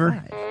Sorry, the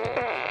Denver.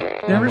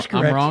 5? Denver's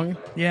I'm correct. wrong?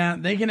 Yeah,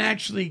 they can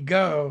actually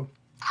go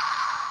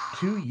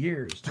 2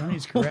 years.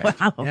 Tony's correct.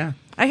 Wow. Yeah.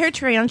 I hear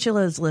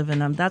tarantulas live in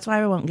them. That's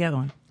why I won't get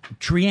one.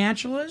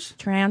 Triantulas?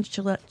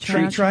 Tarantula.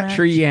 Triantulas.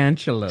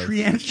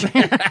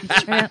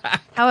 Triantulas.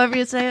 However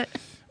you say it.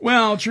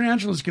 Well,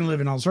 tarantulas can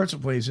live in all sorts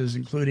of places,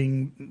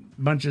 including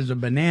bunches of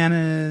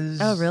bananas.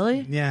 Oh,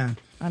 really? Yeah.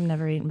 I've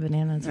never eaten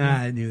bananas.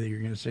 I knew that you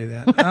were going to say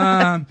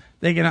that.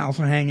 They can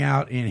also hang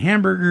out in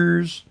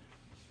hamburgers.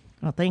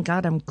 Well, thank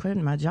God I'm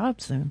quitting my job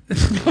soon.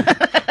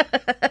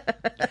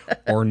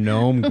 Or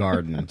gnome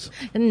gardens.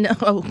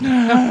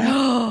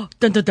 No.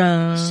 Dun, dun,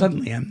 dun.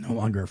 Suddenly, I'm no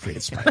longer afraid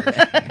of spiders.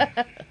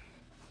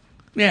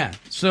 Yeah.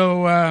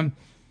 So,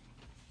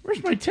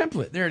 where's my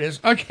template? There it is.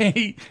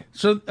 Okay.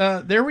 So,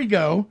 there we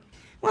go.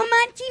 Well,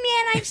 Monty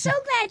Man, I'm so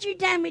glad you're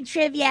done with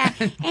trivia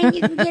and you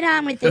can get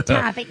on with the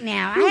topic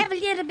now. I have a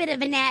little bit of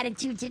an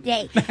attitude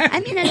today.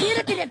 I'm in a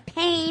little bit of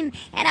pain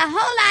and a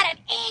whole lot of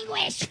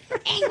anguish.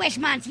 Anguish,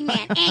 Monty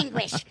Man,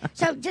 anguish.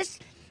 So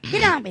just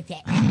get on with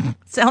it.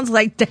 Sounds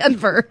like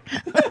Denver.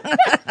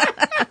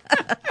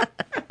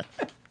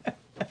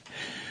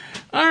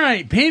 All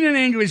right, pain and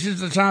anguish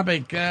is the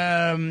topic.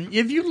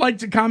 If you'd like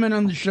to comment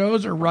on the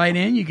shows or write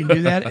in, you can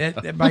do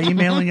that by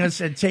emailing us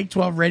at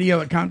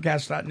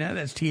take12radio@comcast.net.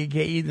 That's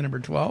TAKE, the number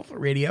 12,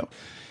 radio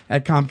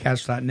at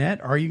comcast.net.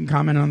 Or you can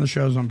comment on the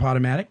shows on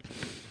Podomatic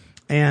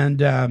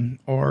and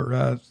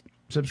or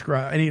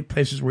subscribe. Any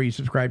places where you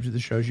subscribe to the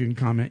shows, you can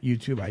comment,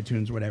 YouTube,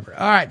 iTunes, whatever.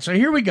 All right, so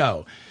here we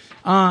go.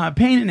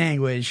 Pain and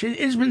anguish. It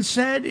has been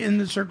said in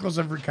the circles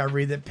of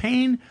recovery that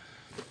pain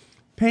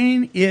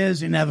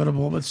is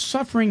inevitable, but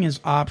suffering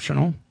is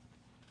optional.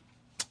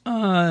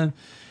 And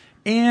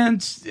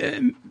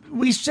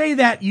we say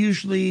that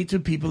usually to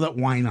people that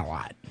whine a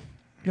lot.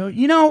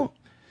 You know,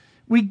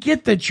 we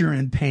get that you're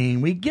in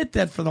pain. We get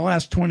that for the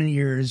last 20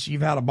 years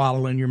you've had a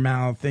bottle in your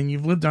mouth and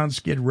you've lived on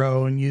Skid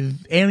Row and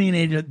you've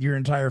alienated your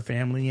entire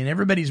family and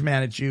everybody's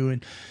mad at you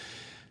and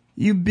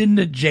you've been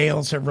to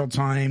jail several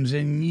times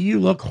and you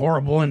look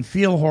horrible and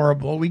feel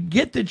horrible. We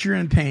get that you're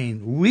in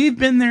pain. We've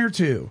been there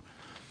too.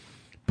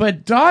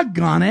 But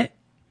doggone it,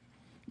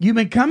 you've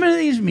been coming to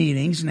these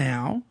meetings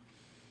now,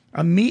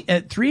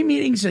 at 3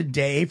 meetings a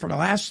day for the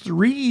last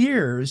 3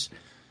 years,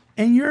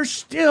 and you're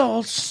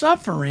still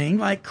suffering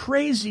like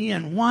crazy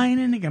and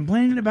whining and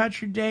complaining about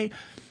your day.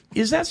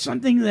 Is that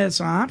something that's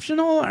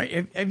optional?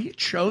 Have you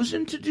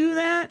chosen to do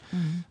that?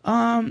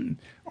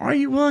 Are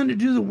you willing to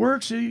do the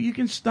work so you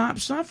can stop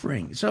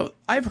suffering? So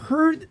I've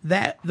heard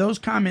those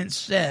comments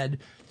said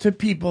to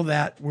people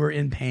that were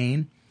in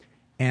pain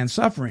and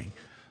suffering,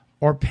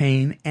 or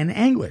pain and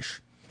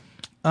anguish.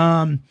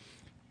 And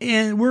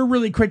we're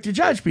really quick to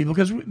judge people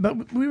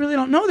but we really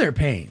don't know their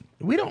pain.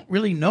 We don't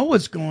really know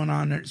what's going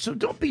on there. So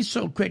don't be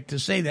so quick to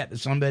say that to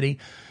somebody.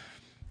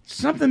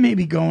 Something may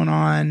be going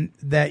on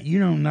that you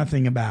know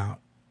nothing about.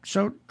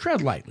 So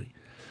tread lightly.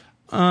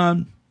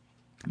 But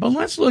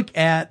let's look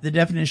at the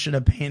definition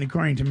of pain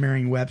according to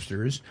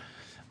Merriam-Webster's.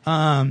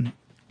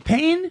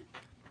 Pain,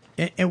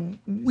 and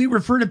we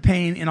refer to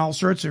pain in all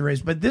sorts of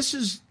ways, but this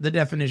is the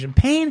definition.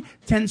 Pain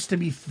tends to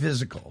be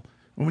physical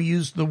when we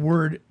use the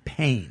word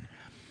pain.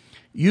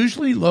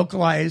 Usually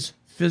localized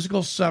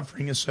physical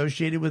suffering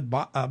associated with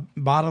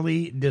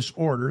bodily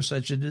disorder,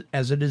 such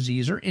as a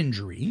disease or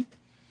injury,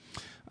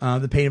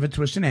 the pain of a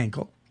twisted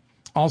ankle.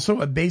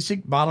 Also, a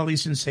basic bodily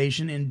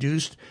sensation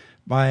induced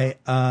by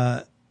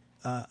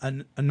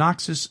an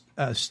noxious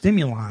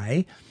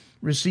stimuli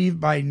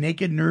received by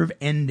naked nerve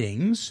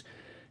endings,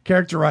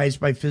 characterized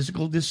by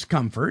physical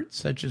discomfort,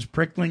 such as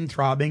prickling,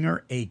 throbbing,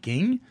 or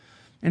aching,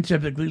 and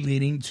typically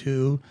leading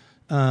to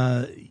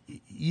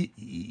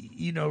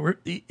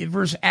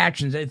adverse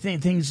actions. I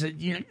think things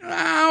that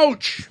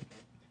ouch.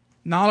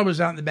 Nala was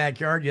out in the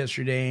backyard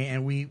yesterday,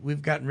 and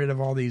we've gotten rid of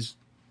all these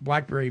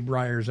blackberry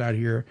briars out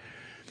here,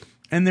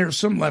 and there's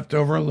some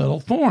leftover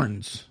little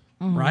thorns.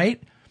 Right?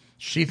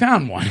 She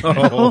found one.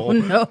 Oh,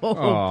 no.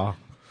 Oh.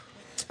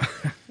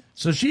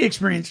 So she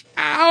experienced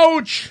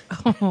ouch.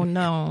 Oh,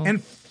 no.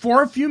 And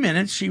for a few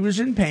minutes, she was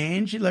in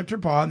pain. She licked her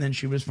paw, and then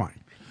she was fine.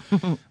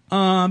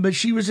 But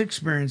she was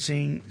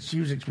experiencing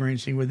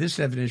what this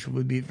definition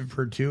would be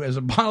referred to as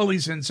a bodily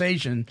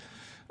sensation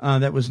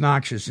that was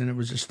noxious, and it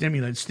was a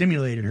stimulant. It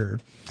stimulated her.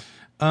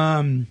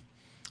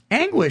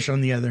 Anguish,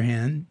 on the other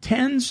hand,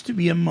 tends to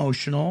be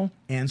emotional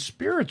and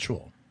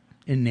spiritual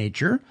in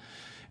nature.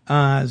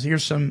 So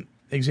here's some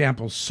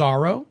examples: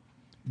 sorrow,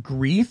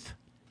 grief,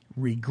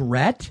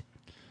 regret.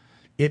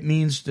 It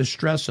means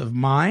distress of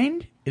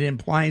mind. It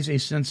implies a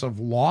sense of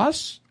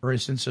loss or a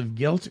sense of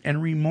guilt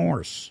and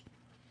remorse.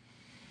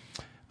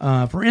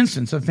 For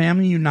instance, a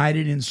family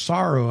united in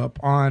sorrow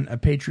upon a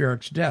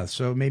patriarch's death.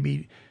 So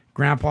maybe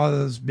grandpa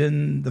has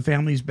been the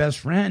family's best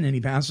friend and he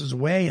passes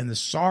away, and the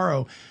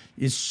sorrow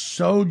is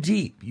so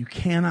deep you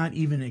cannot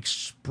even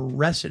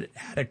express it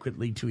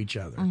adequately to each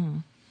other.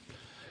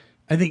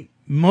 I think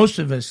most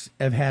of us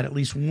have had at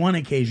least one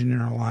occasion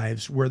in our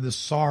lives where the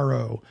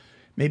sorrow,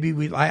 maybe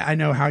I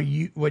know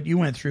what you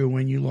went through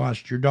when you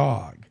lost your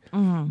dog.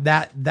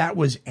 That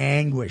was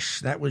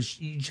anguish. That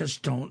was, you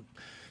just don't,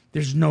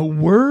 there's no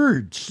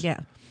words. Yeah.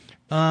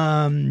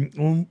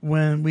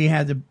 When we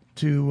had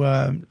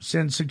to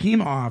send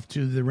Sakima off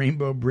to the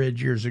Rainbow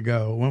Bridge years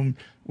ago,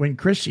 when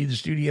Chrissy, the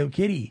studio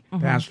kitty,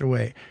 passed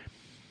away,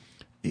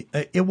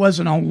 it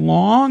wasn't a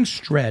long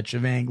stretch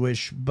of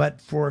anguish, but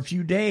for a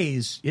few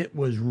days, it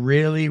was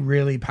really,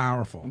 really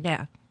powerful.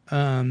 Yeah.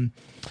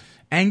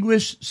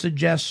 Anguish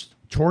suggests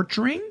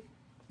torturing,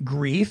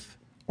 grief,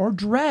 or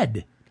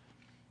dread.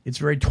 It's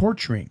very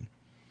torturing.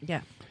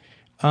 Yeah.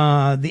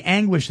 The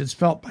anguish that's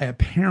felt by a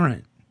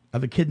parent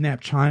of a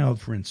kidnapped child,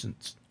 for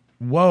instance.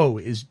 Woe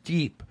is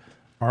deep,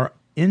 or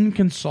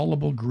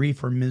inconsolable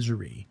grief or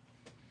misery.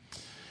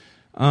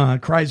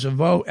 Cries of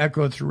woe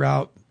echo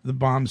throughout the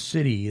bombed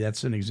city.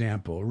 That's an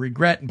example.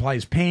 Regret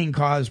implies pain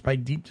caused by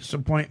deep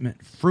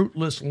disappointment,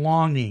 fruitless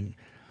longing.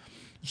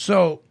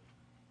 So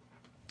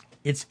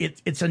it's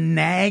a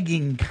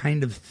nagging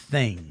kind of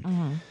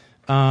thing.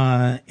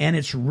 And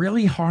it's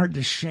really hard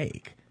to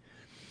shake.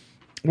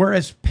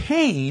 Whereas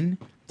pain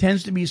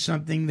tends to be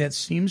something that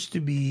seems to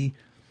be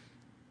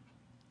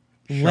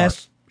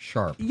less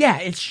sharp. Yeah,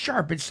 it's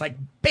sharp. It's like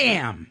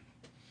bam.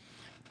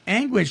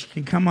 Anguish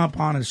can come up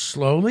on us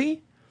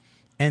slowly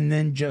and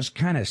then just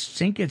kind of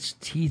sink its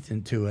teeth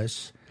into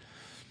us,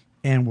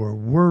 and we're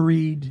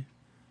worried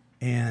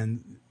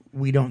and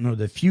we don't know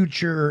the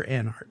future,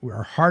 and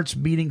our heart's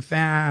beating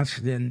fast,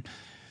 and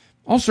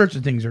all sorts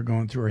of things are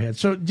going through our head.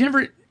 So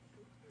Denver,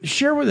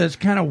 share with us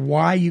kind of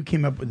why you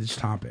came up with this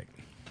topic.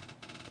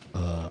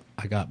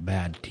 I got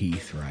bad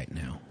teeth right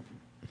now.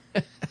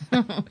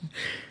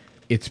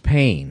 It's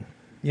pain.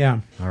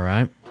 Yeah. All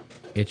right.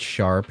 It's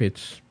sharp.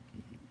 It's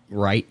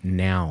right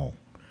now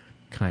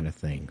kind of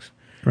things.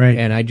 Right.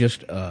 And I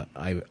just,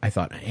 I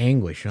thought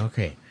anguish.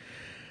 Okay.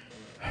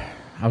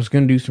 I was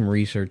going to do some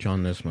research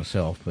on this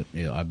myself, but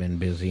I've been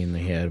busy in the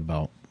head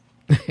about.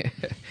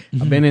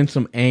 I've been in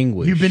some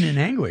anguish. You've been in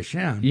anguish,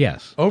 yeah.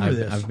 Yes, Over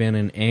this. I've been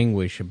in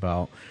anguish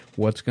about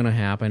what's going to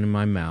happen in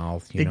my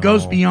mouth. It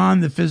goes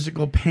beyond the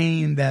physical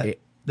pain that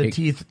the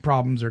teeth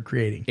problems are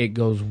creating. It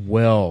goes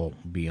well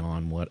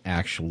beyond what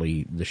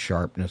actually the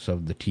sharpness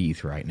of the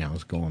teeth right now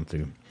is going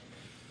through.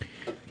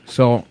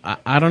 So,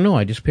 I don't know.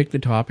 I just picked the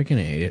topic, and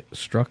it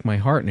struck my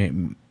heart, and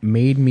it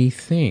made me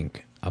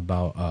think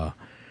about...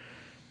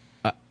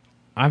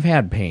 I've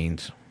had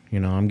pains.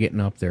 I'm getting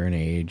up there in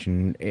age,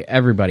 and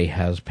everybody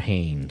has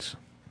pains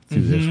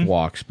through this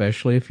walk,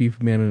 especially if you've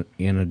been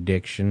in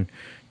addiction.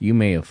 You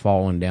may have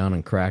fallen down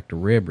and cracked a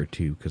rib or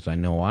two, because I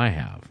know I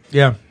have.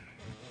 Yeah.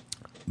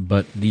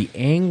 But the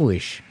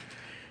anguish,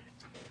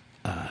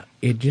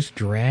 it just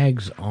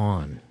drags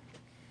on.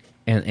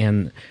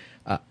 And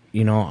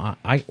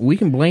we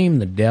can blame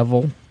the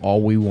devil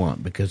all we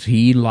want, because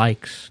he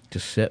likes to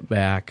sit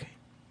back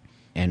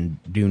and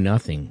do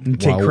nothing. And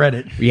take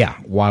credit. Yeah,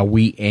 while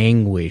we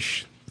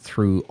anguish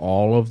through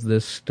all of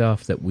this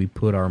stuff that we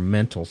put our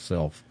mental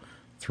self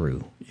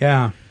through.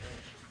 Yeah.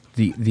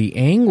 The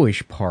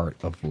anguish part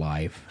of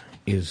life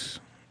it's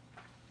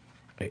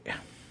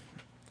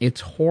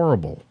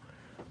horrible.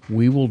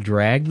 We will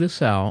drag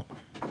this out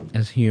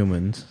as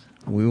humans.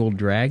 We will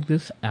drag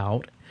this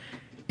out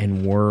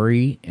and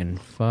worry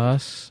and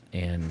fuss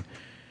and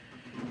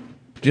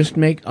just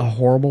make a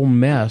horrible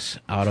mess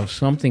out of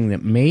something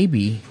that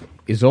maybe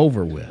is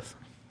over with.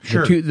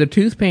 Sure. The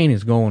tooth pain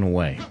is going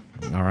away.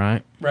 All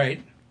right?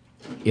 Right.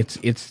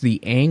 It's the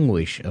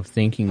anguish of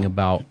thinking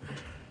about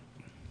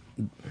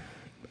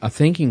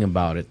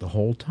it the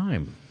whole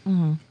time.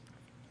 Mm-hmm.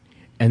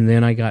 And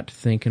then I got to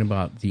thinking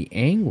about the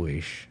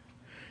anguish,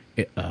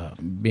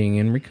 being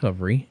in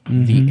recovery,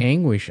 the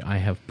anguish I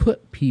have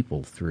put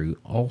people through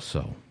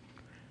also.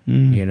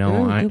 Good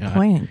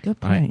point. Good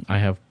point. I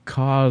have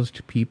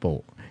caused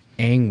people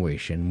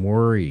anguish and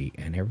worry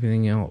and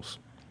everything else.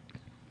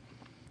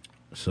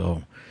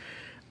 So,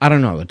 I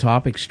don't know. The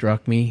topic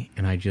struck me,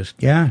 and I just...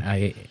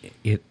 Yeah.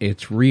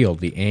 It's real.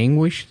 The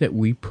anguish that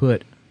we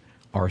put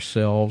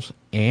ourselves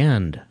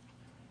and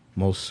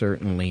most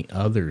certainly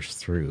others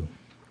through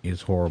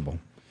is horrible.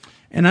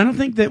 And I don't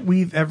think that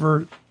we've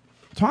ever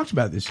talked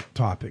about this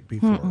topic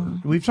before.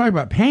 We've talked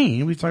about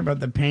pain. We've talked about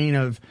the pain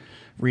of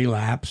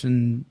relapse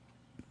and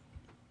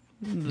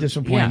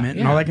disappointment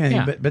and all that kind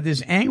of thing. But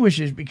this anguish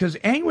is because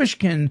anguish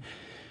can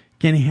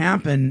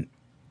happen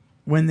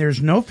when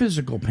there's no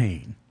physical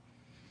pain,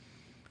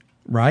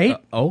 right?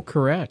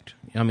 Correct.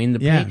 I mean,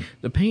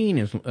 the pain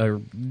is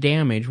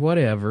damage,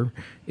 whatever,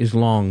 is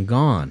long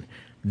gone.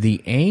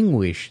 The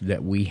anguish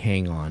that we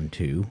hang on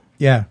to,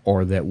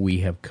 or that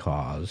we have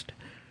caused,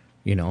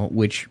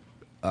 which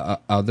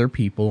other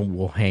people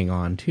will hang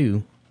on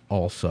to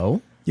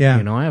also.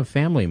 Yeah. I have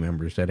family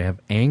members that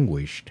have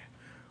anguished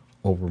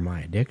over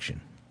my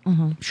addiction.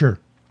 Sure.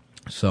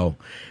 So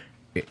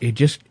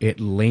it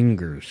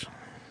lingers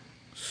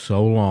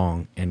so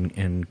long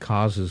and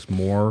causes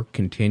more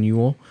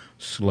continual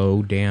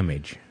slow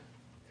damage.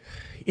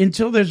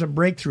 Until there's a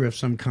breakthrough of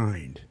some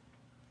kind.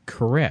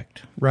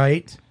 Correct.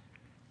 Right?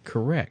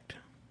 Correct.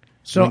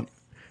 So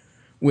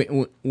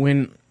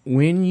when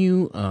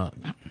you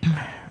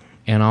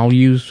and I'll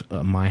use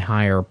my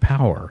higher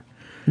power.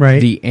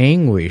 Right. The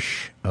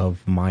anguish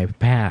of my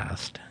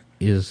past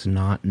is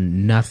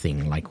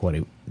nothing like what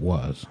it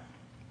was.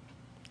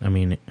 I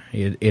mean,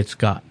 it's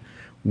got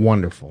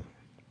wonderful.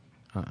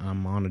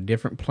 I'm on a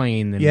different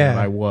plane than what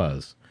I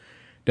was.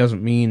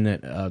 Doesn't mean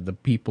that the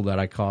people that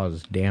I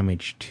caused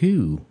damage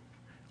to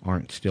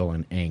aren't still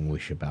in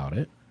anguish about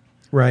it.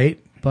 Right.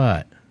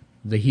 But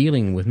the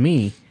healing with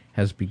me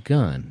has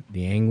begun.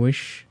 The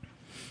anguish,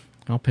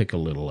 I'll pick a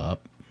little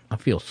up. I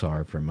feel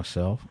sorry for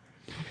myself.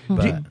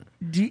 But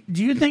Do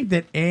you think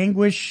that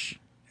anguish?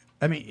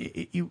 I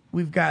mean,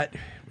 we've got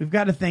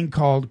a thing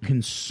called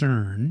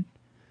concern,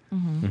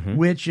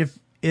 which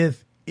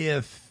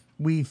if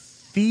we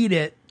feed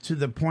it to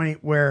the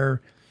point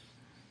where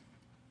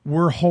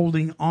we're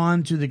holding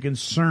on to the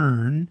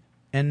concern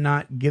and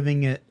not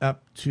giving it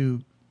up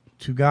to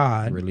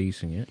God,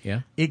 releasing it,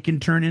 it can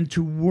turn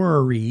into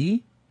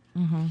worry.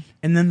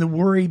 And then the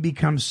worry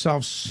becomes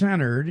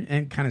self-centered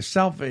and kind of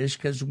selfish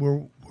because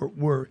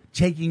we're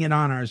taking it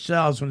on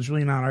ourselves when it's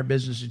really not our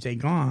business to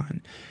take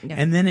on. Yeah.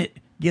 And then it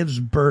gives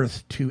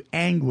birth to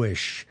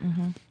anguish,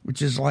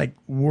 which is like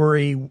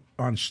worry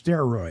on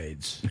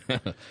steroids.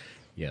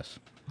 Yes.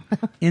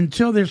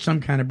 Until there's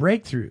some kind of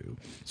breakthrough.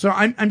 So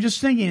I'm just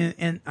thinking,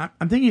 and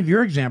I'm thinking of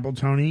your example,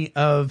 Tony,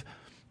 of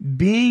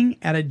being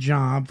at a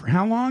job. For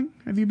how long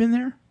have you been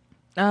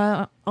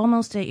there?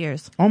 Almost 8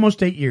 years.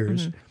 Almost 8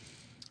 years.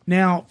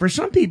 Now, for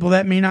some people,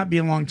 that may not be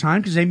a long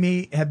time because they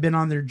may have been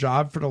on their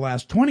job for the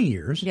last 20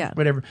 years,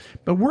 whatever.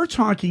 But we're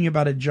talking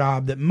about a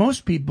job that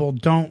most people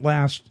don't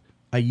last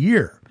a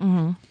year.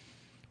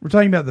 We're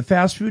talking about the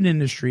fast food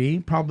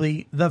industry,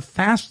 probably the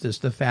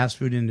fastest of fast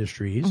food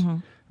industries,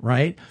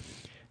 right?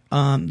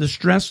 The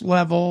stress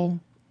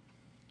level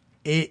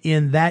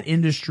in that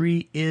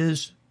industry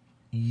is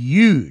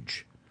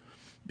huge.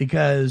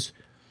 because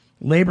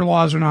labor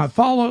laws are not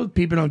followed.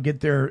 People don't get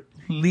their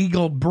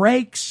legal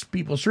breaks.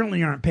 People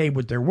certainly aren't paid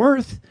what they're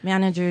worth.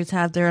 Managers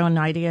have their own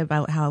idea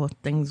about how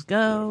things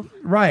go.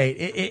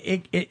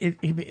 Right.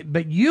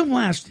 But you've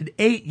lasted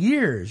 8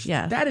 years.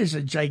 Yeah. That is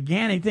a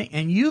gigantic thing.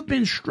 And you've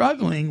been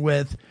struggling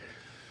with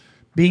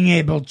being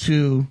able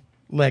to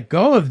let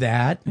go of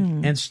that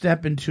and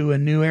step into a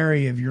new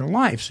area of your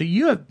life. So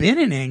you have been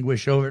in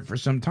anguish over it for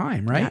some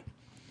time, right? Yeah.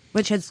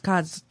 Which has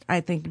caused,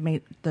 I think,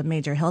 the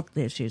major health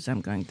issues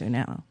I'm going through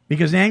now.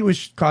 Because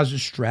anguish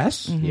causes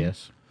stress,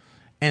 Yes.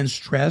 and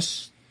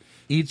stress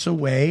eats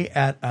away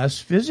at us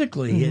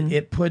physically.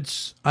 It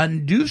puts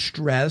undue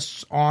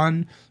stress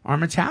on our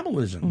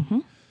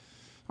metabolism,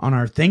 on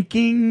our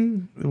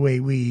thinking, the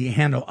way we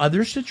handle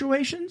other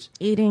situations.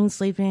 Eating,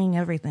 sleeping,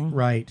 everything.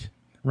 Right,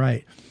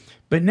 right.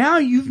 But now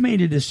you've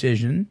made a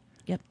decision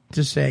Yep.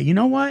 to say, you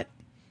know what?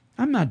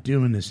 I'm not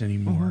doing this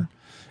anymore.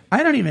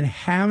 I don't even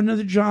have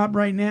another job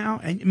right now.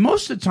 And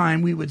most of the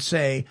time we would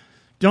say,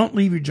 don't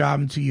leave your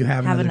job until you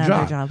have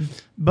another job.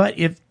 But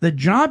if the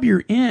job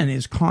you're in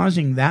is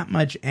causing that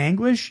much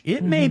anguish,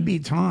 it may be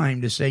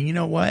time to say, you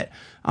know what?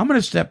 I'm going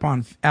to step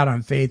out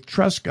on faith,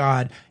 trust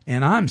God,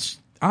 and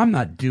I'm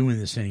not doing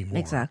this anymore.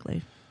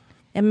 Exactly.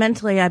 And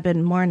mentally, I've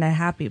been more in a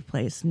happy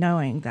place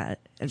knowing that.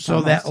 It's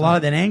So that almost a lot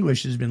of that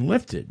anguish has been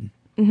lifted.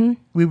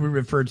 We would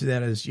refer to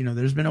that as,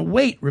 there's been a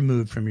weight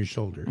removed from your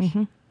shoulders.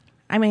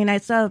 I mean, I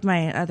still have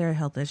my other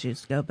health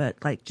issues to go, but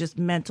like just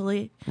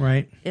mentally,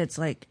 Right. it's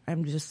like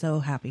I'm just so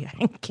happy.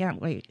 I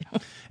can't wait.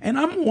 And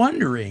I'm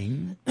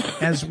wondering,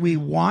 as we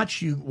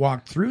watch you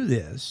walk through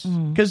this,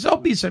 because there'll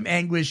be some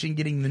anguish in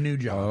getting the new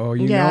job. Oh,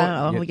 you yeah.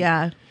 know. Oh,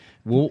 yeah.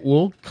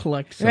 We'll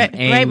collect some Right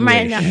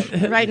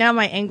anguish. right now,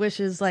 my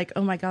anguish is like,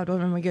 oh my God, what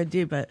am I going to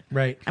do? But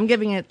Right. I'm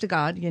giving it to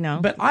God,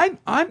 But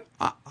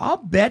I'll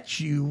bet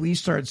you we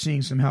start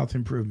seeing some health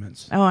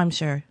improvements Oh, I'm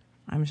sure.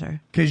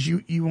 because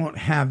you won't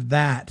have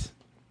that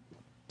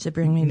To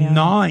bring me down.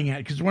 gnawing at.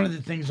 Because one of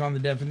the things on the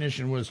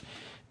definition was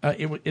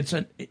it's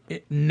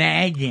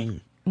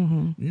nagging.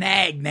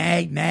 Nag.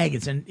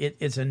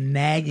 It's a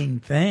nagging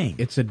thing.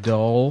 It's a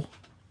dull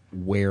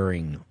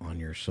wearing on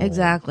your soul.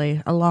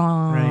 Exactly. A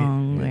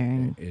long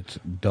wearing. It's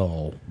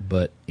dull,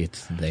 but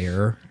it's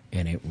there,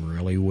 and it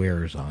really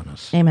wears on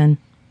us. Amen.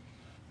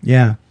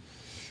 Yeah.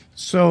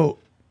 So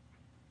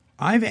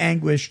I've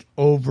anguished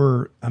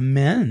over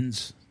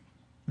amends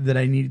that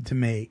I needed to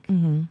make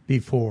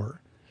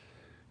before.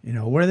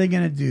 What are they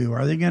going to do?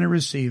 Are they going to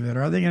receive it?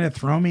 Are they going to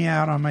throw me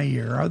out on my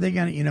ear? Are they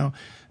going to,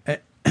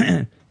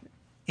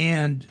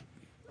 and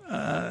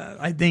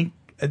I think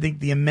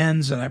the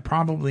amends that I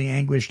probably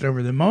anguished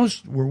over the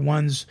most were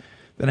ones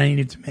that I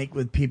needed to make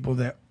with people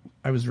that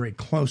I was very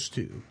close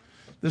to.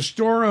 The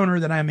store owner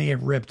that I may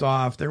have ripped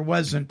off, there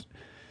wasn't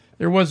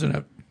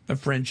a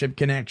friendship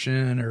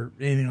connection or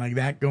anything like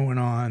that going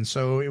on.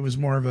 So it was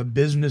more of a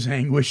business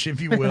anguish, if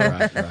you will.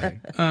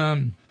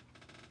 Right.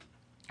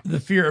 The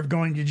fear of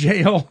going to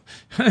jail,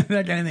 that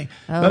kind of thing.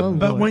 Oh,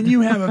 but Lord. when you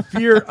have a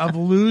fear of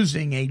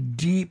losing a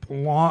deep,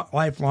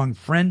 lifelong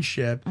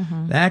friendship,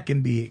 that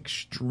can be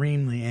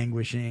extremely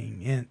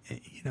anguishing.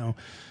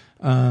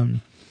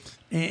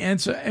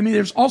 And so, I mean,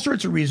 there's all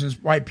sorts of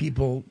reasons why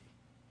people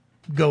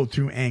go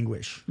through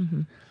anguish.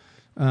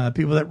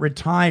 People that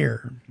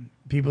retire,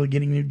 people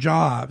getting new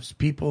jobs,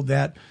 people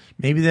that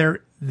maybe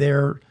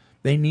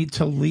they need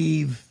to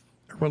leave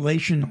a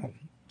relational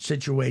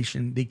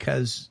situation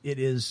because it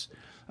is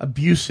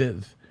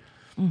abusive.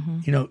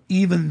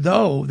 Even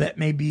though that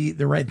may be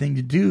the right thing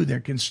to do,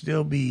 there can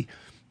still be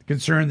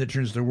concern that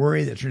turns to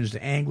worry, that turns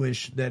to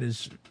anguish, that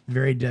is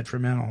very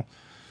detrimental.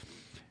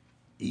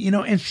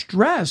 And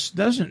stress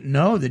doesn't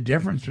know the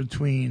difference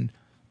between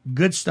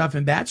good stuff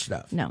and bad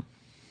stuff. No.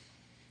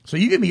 So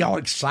you can be all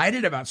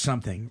excited about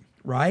something,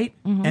 right?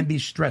 And be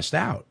stressed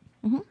out.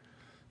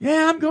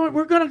 Yeah,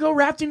 we're going to go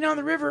rafting down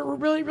the river. We're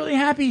really, really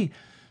happy.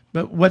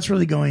 But what's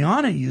really going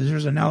on in you is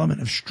there's an element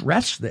of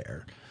stress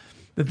there.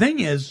 The thing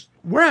is,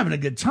 we're having a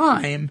good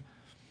time,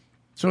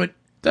 so it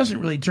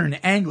doesn't really turn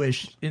to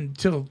anguish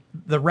until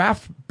the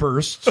raft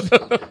bursts.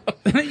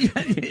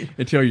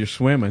 Until you're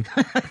swimming.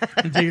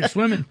 Until you're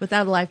swimming.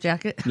 Without a life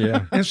jacket.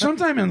 Yeah. And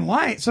sometimes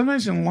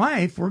in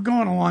life, we're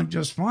going along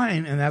just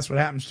fine, and that's what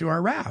happens to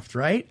our raft,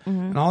 right?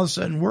 And all of a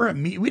sudden,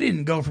 we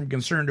didn't go from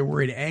concern to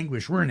worry to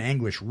anguish. We're in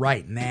anguish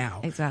right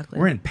now. Exactly.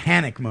 We're in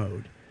panic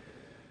mode.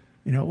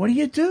 What do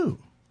you do?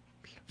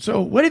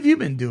 So what have you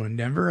been doing,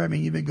 Denver? I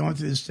mean, you've been going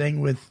through this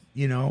thing with,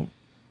 you're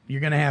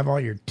going to have all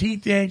your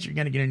teeth yanked. You're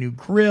going to get a new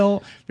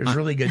grill. There's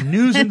really good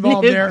news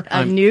involved there.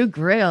 A new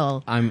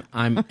grill. I'm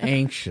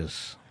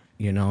anxious,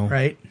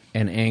 Right.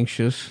 And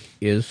anxious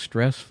is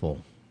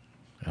stressful.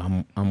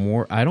 I'm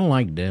more. I don't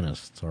like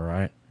dentists. All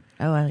right.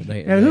 Oh,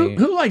 Yeah,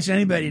 who likes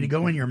anybody to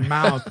go in your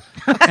mouth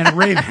and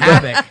rave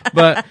havoc?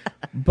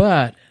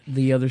 But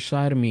the other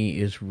side of me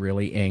is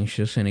really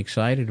anxious and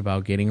excited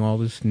about getting all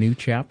this new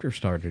chapter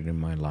started in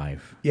my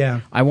life.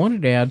 Yeah. I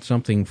wanted to add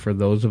something for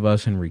those of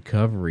us in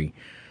recovery.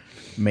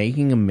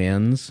 Making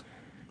amends.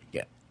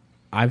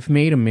 I've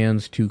made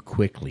amends too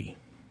quickly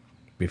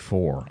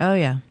before. Oh,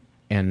 yeah.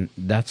 And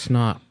that's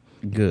not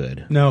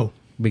good. No.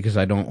 Because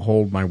I don't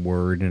hold my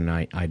word and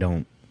I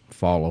don't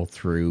follow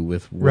through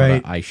with what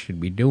Right. I should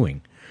be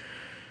doing.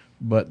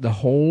 But the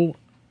whole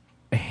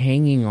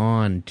hanging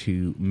on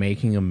to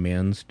making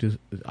amends to...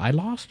 I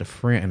lost a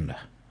friend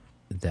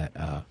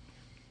that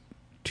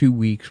 2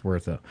 weeks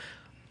worth of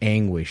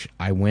anguish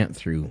I went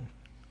through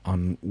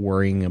on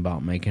worrying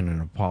about making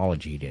an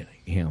apology to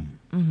him.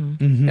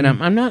 Mm-hmm. And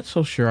I'm not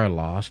so sure I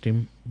lost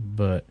him,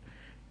 but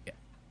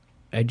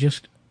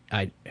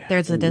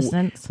There's a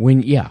distance.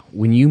 when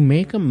you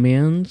make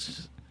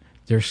amends,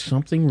 there's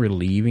something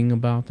relieving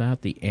about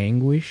that. The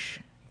anguish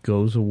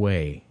goes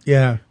away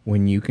Yeah.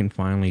 when you can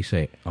finally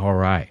say, all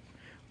right,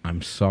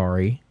 I'm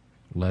sorry,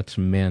 let's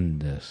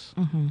mend this.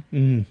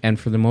 And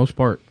for the most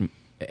part,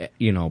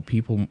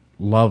 people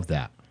love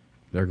that.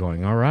 They're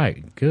going, all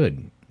right,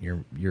 good,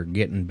 you're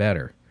getting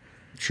better.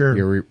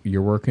 Sure.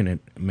 You're working at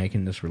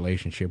making this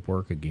relationship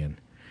work again.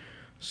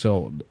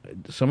 So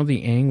some of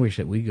the anguish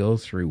that we go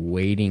through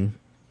waiting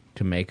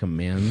to make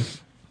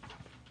amends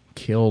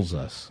kills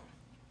us.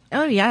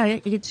 Oh, yeah,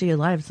 it gets you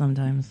alive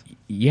sometimes.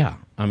 Yeah.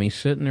 I mean,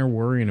 sitting there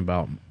worrying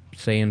about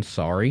saying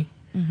sorry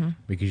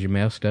because you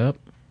messed up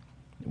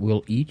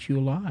will eat you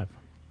alive.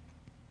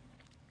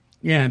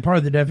 Yeah, and part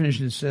of the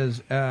definition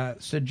says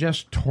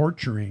suggests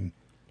torturing.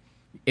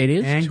 It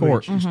is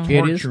Anguish is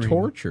It is torturing.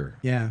 torture.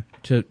 Yeah.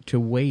 To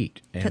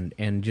wait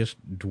and just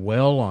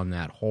dwell on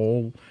that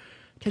whole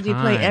Because you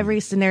play time. every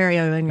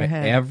scenario in your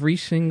head. Every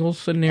single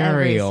scenario.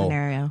 Every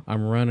scenario.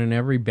 I'm running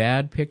every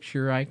bad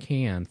picture I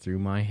can through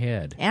my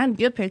head. And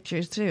good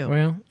pictures, too,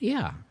 Well,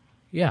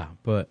 yeah,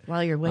 but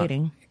while you're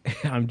waiting.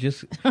 I'm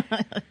just...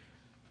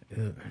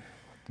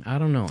 I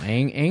don't know.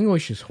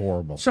 Anguish is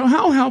horrible. So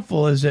how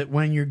helpful is it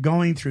when you're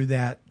going through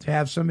that to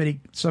have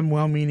some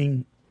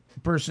well-meaning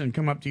person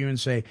come up to you and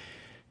say,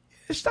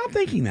 stop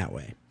thinking that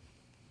way?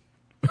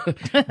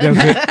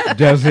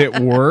 Does it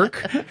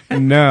work?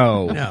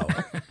 No. No.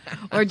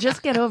 Or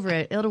just get over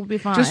it. It'll be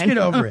fine. Just get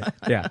over it.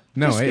 Yeah.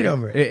 No. Just get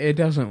over it. It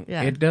doesn't.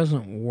 Yeah. It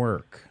doesn't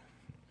work.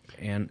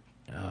 And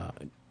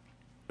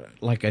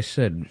like I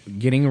said,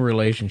 getting a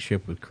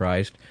relationship with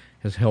Christ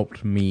has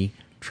helped me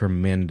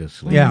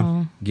tremendously.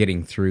 Yeah.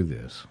 Getting through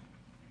this.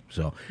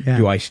 So, Yeah.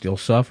 do I still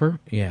suffer?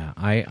 Yeah.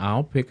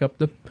 I'll pick up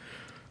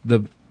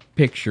the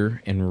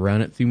picture and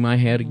run it through my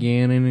head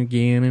again and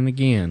again and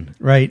again.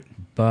 Right.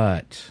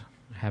 But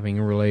having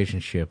a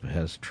relationship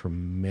has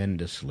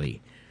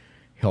tremendously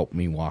helped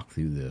me walk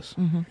through this.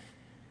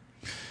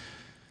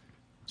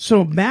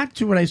 So back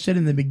to what I said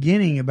in the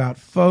beginning about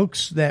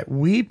folks that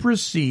we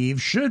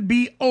perceive should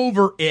be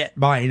over it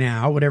by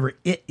now, whatever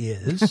it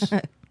is,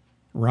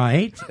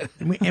 right?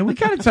 And we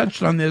kind of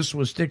touched on this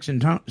with Sticks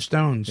and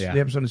Stones, Yeah. the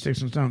episode of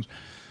Sticks and Stones,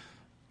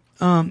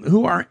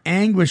 who are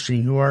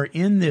anguishing, who are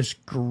in this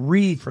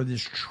grief or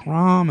this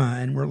trauma,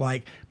 and we're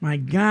like, my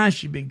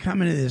gosh, you've been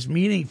coming to this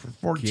meeting for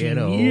 14 Get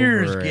over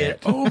years. it."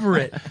 Get over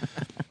it.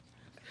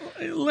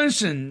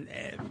 Listen,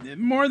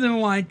 more than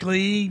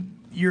likely,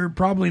 you're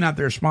probably not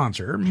their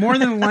sponsor. More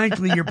than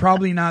likely, you're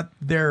probably not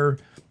their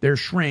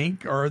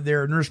shrink or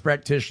their nurse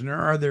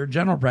practitioner or their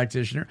general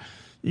practitioner.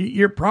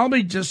 You're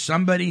probably just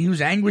somebody who's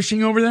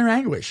anguishing over their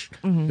anguish.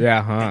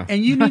 Yeah, huh?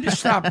 And you need to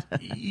stop.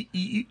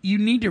 You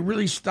need to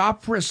really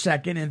stop for a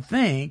second and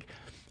think,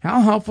 how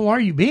helpful are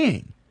you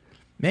being?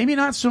 Maybe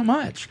not so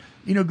much.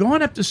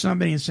 Going up to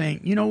somebody and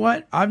saying, you know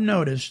what? I've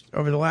noticed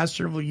over the last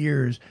several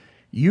years,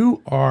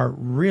 you are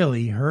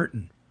really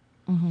hurting.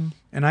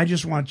 And I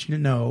just want you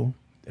to know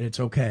that it's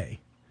okay.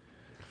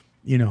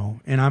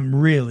 And I'm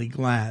really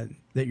glad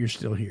that you're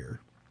still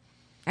here.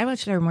 I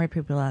wish there were more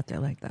people out there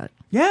like that.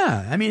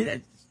 Yeah. I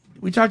mean,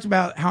 we talked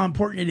about how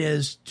important it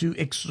is to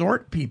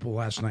exhort people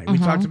last night. We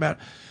talked about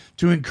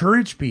to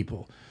encourage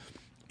people.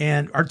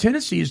 And our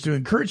tendency is to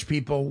encourage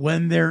people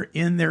when they're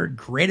in their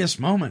greatest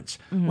moments.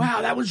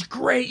 Wow, that was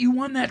great. You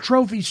won that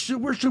trophy.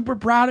 We're super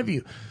proud of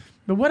you.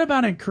 But what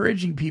about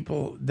encouraging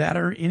people that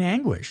are in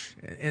anguish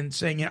and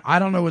saying, I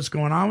don't know what's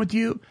going on with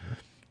you.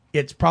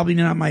 It's probably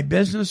not my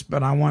business,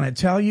 but I want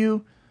to tell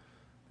you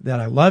that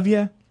I love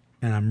you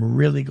and I'm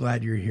really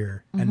glad you're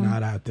here and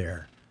not out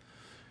there.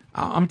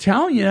 I'm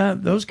telling you,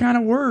 those kind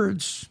of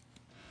words,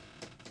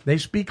 they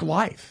speak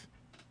life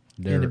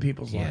into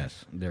people's lives.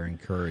 Yes, they're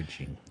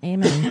encouraging.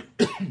 Amen.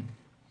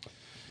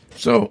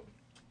 So,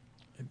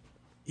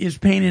 is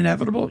pain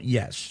inevitable?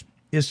 Yes.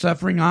 Is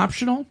suffering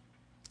optional?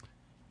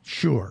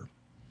 Sure.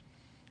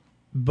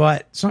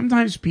 But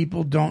sometimes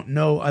people don't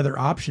know other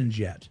options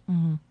yet.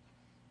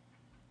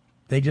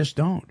 They just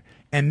don't.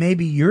 And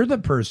maybe you're the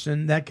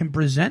person that can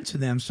present to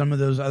them some of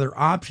those other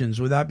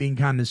options without being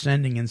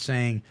condescending and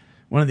saying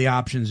one of the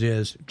options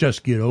is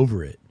just get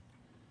over it.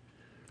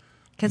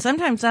 Because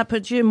sometimes that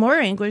puts you in more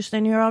anguish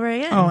than you're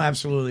already in. Oh,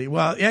 absolutely.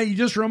 Well, yeah, you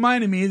just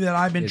reminded me that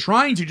I've been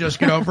trying to just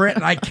get over it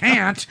and I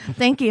can't.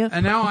 Thank you.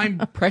 And now I'm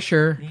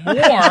Pressure.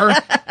 more.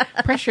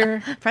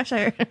 Pressure.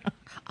 Pressure.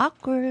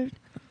 Awkward.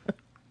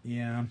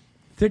 Yeah.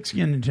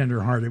 Thick-skinned and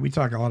tender-hearted. We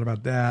talk a lot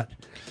about that.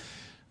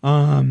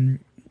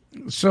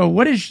 So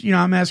what is,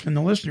 I'm asking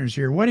the listeners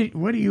here, what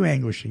are you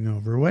anguishing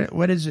over?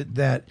 What is it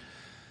that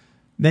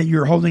that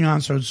you're holding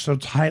on so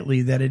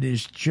tightly that it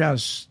is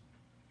just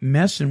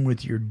messing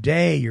with your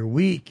day, your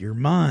week, your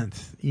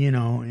month, and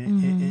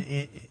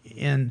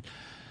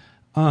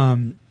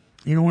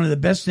one of the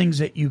best things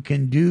that you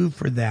can do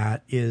for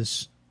that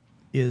is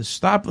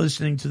stop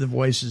listening to the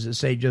voices that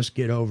say just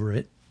get over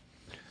it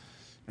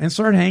and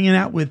start hanging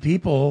out with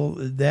people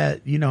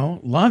that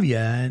love you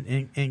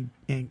and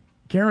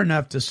care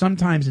enough to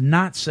sometimes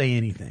not say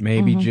anything.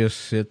 Maybe just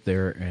sit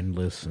there and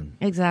listen.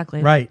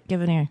 Exactly. Right.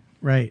 Give an ear.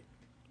 Right.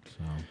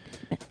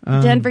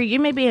 So Denver, you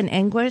may be in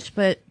English,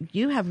 but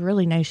you have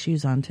really nice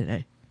shoes on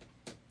today.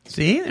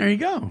 See, there you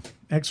go.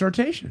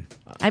 Exhortation.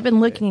 I've been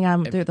looking at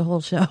them through the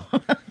whole show.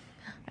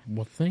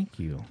 well, thank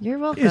you. You're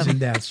welcome. Isn't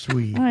that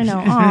sweet? I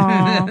know.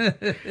 Aw.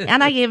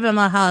 And I gave him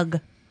a hug.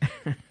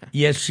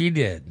 Yes, she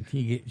did.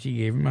 She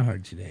gave him a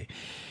hug today.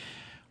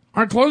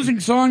 Our closing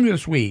song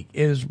this week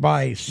is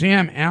by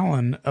Sam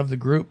Allen of the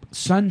group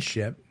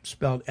Sonship,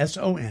 spelled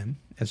SONSHIP.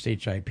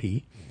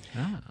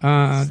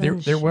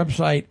 Their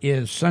website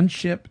is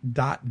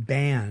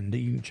sonship.band.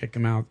 You can check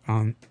them out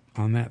on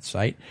that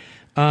site.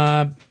 So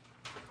I'm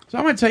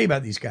going to tell you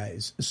about these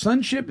guys.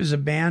 Sonship is a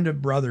band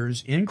of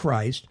brothers in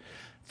Christ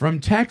from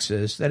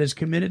Texas that is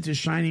committed to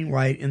shining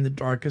light in the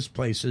darkest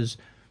places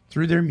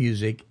through their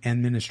music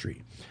and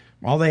ministry.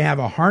 While they have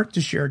a heart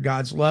to share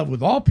God's love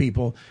with all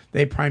people,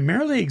 they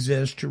primarily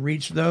exist to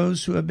reach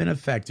those who have been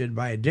affected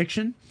by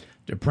addiction,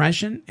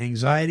 depression,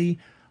 anxiety,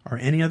 or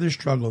any other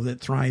struggle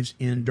that thrives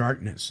in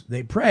darkness.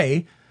 They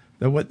pray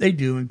that what they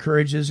do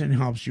encourages and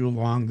helps you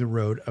along the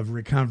road of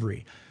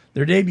recovery.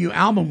 Their debut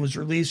album was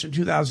released in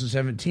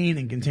 2017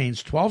 and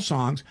contains 12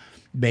 songs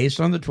based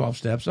on the 12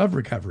 steps of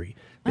recovery.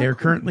 They are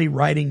currently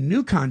writing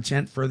new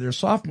content for their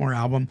sophomore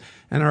album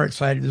and are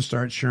excited to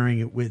start sharing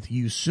it with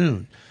you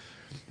soon.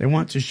 They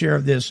want to share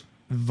this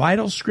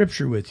vital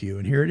scripture with you,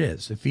 and here it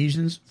is,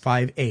 Ephesians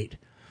 5:8.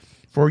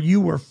 For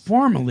you were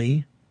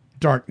formerly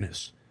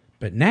darkness,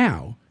 but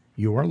now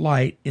you are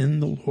light in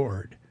the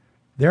Lord.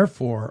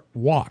 Therefore,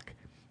 walk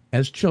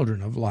as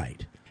children of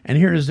light. And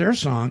here is their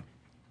song,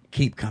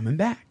 Keep Coming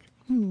Back.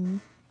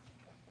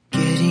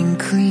 Getting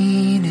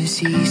clean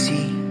is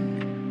easy,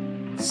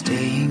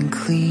 staying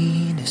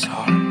clean is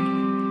hard.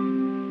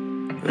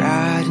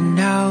 Riding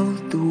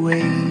out the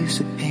waves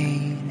of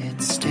pain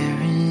and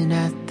staring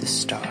at the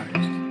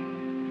stars.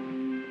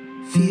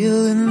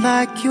 Feeling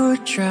like you're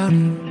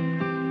drowning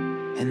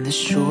and the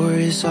shore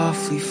is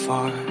awfully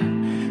far,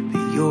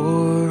 but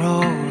you're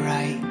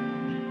alright,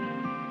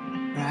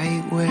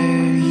 right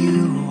where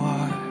you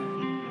are.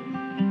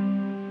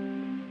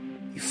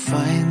 You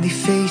finally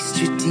faced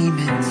your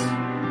demons,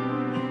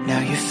 now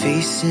you're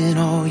facing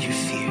all your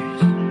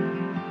fears.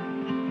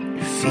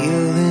 You're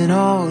feeling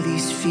all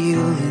these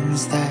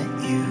feelings that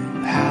you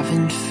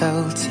haven't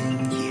felt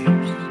in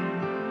years.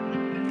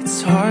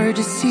 It's hard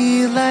to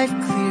see life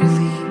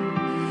clearly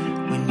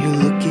when you're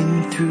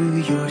looking through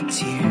your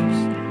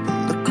tears.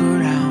 But look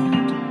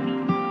around,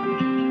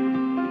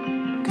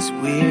 'cause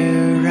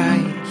we're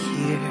right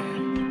here.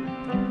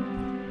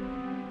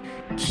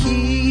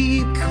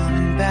 Keep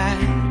coming back,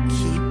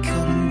 keep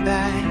coming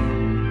back.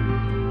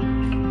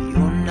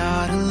 You're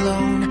not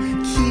alone.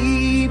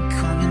 Keep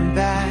coming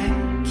back,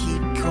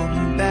 keep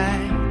coming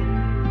back.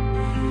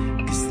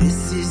 'Cause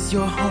this is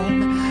your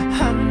home.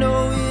 I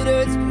know it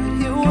hurts, but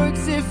it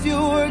works if you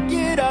work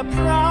it. I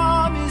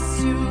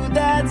promise you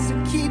that, so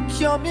keep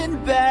coming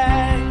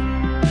back.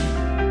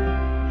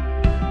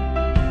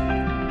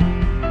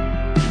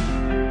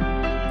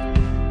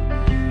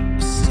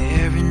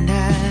 Staring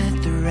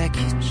at the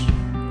wreckage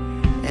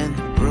and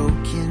the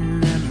broken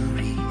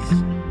memories.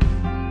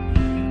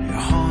 You're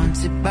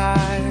haunted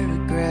by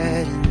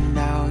regret and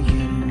now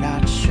you're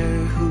not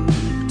sure who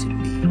to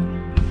be.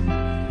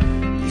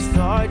 You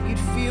thought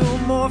you'd feel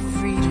more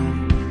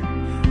freedom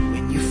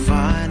when you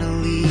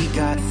finally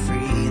got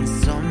free, and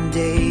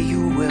someday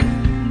you will.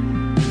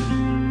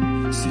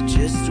 So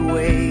just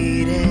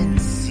wait and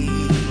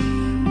see.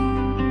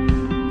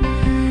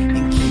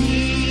 And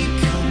keep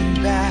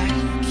coming back,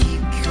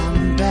 keep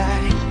coming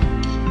back.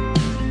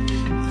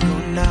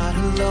 You're not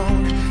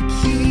alone.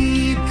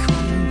 Keep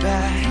coming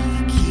back,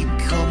 keep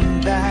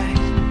coming back.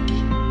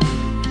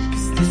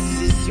 'Cause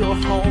this is your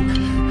home.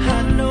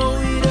 I know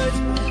it hurts,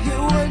 but it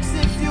works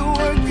if you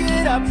work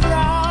it. I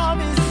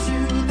promise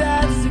you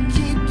that, so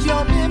keep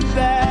coming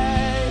back.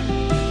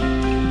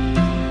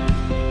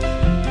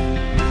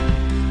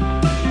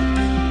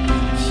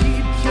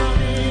 Keep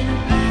coming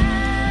back.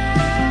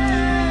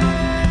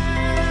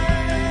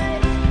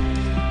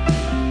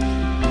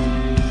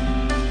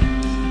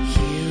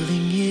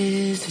 Healing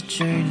is a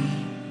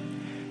journey,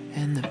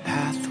 and the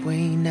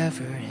pathway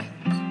never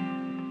ends.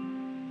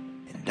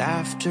 And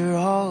after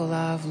all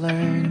I've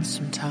learned,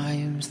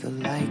 sometimes the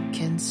light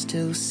can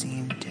still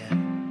seem dim.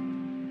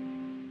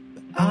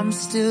 But I'm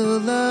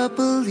still a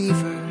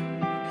believer,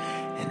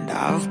 and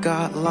I've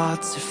got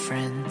lots of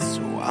friends,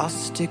 so I'll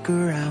stick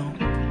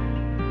around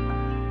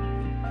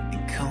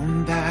and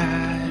come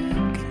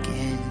back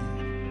again.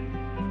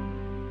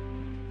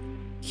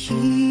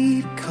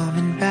 Keep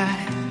coming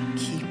back,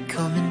 keep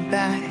coming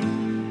back.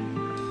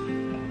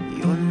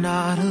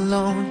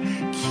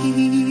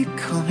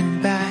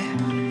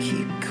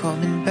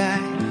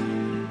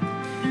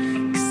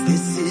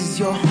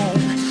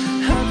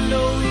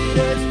 know it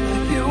hurts,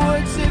 but it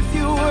works if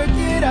you work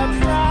it. I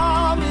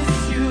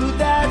promise you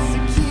that's to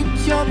keep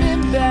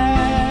coming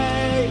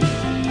back.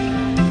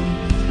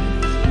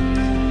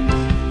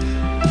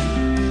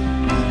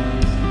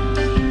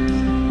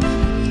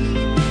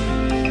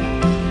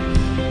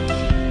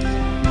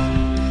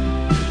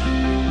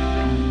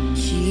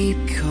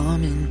 Keep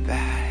coming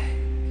back.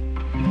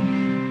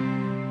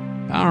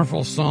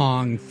 Powerful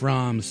song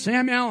from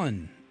Sam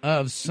Allen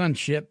of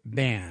Sunship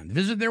Band.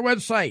 Visit their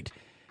website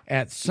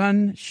at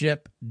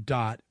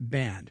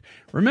sunship.band.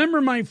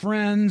 Remember, my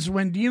friends,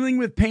 when dealing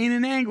with pain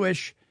and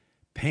anguish,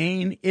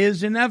 pain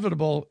is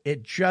inevitable.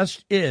 It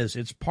just is.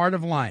 It's part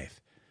of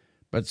life.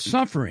 But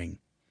suffering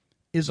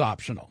is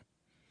optional.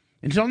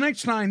 Until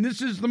next time, this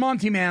is the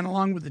Monty Man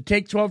along with the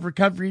Take 12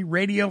 Recovery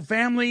Radio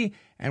family,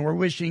 and we're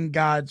wishing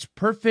God's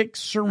perfect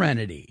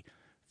serenity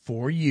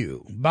for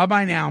you.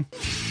 Bye-bye now.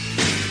 Good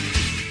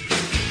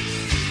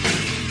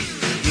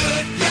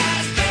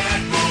guys,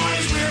 bad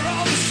boys, we're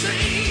all the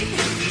same.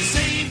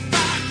 Saved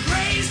by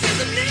grace is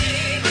the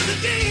name of the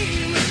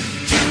game.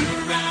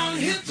 Turn around,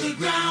 hit the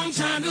ground,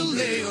 time to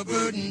lay a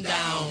burden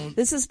down.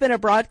 This has been a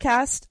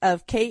broadcast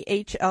of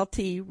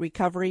KHLT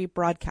Recovery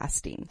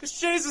Broadcasting. Cause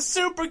she's a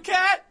super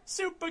cat,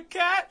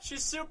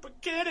 she's super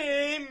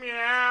kitty,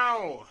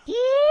 meow. Here,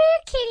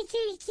 kitty,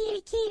 kitty,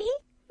 kitty, kitty.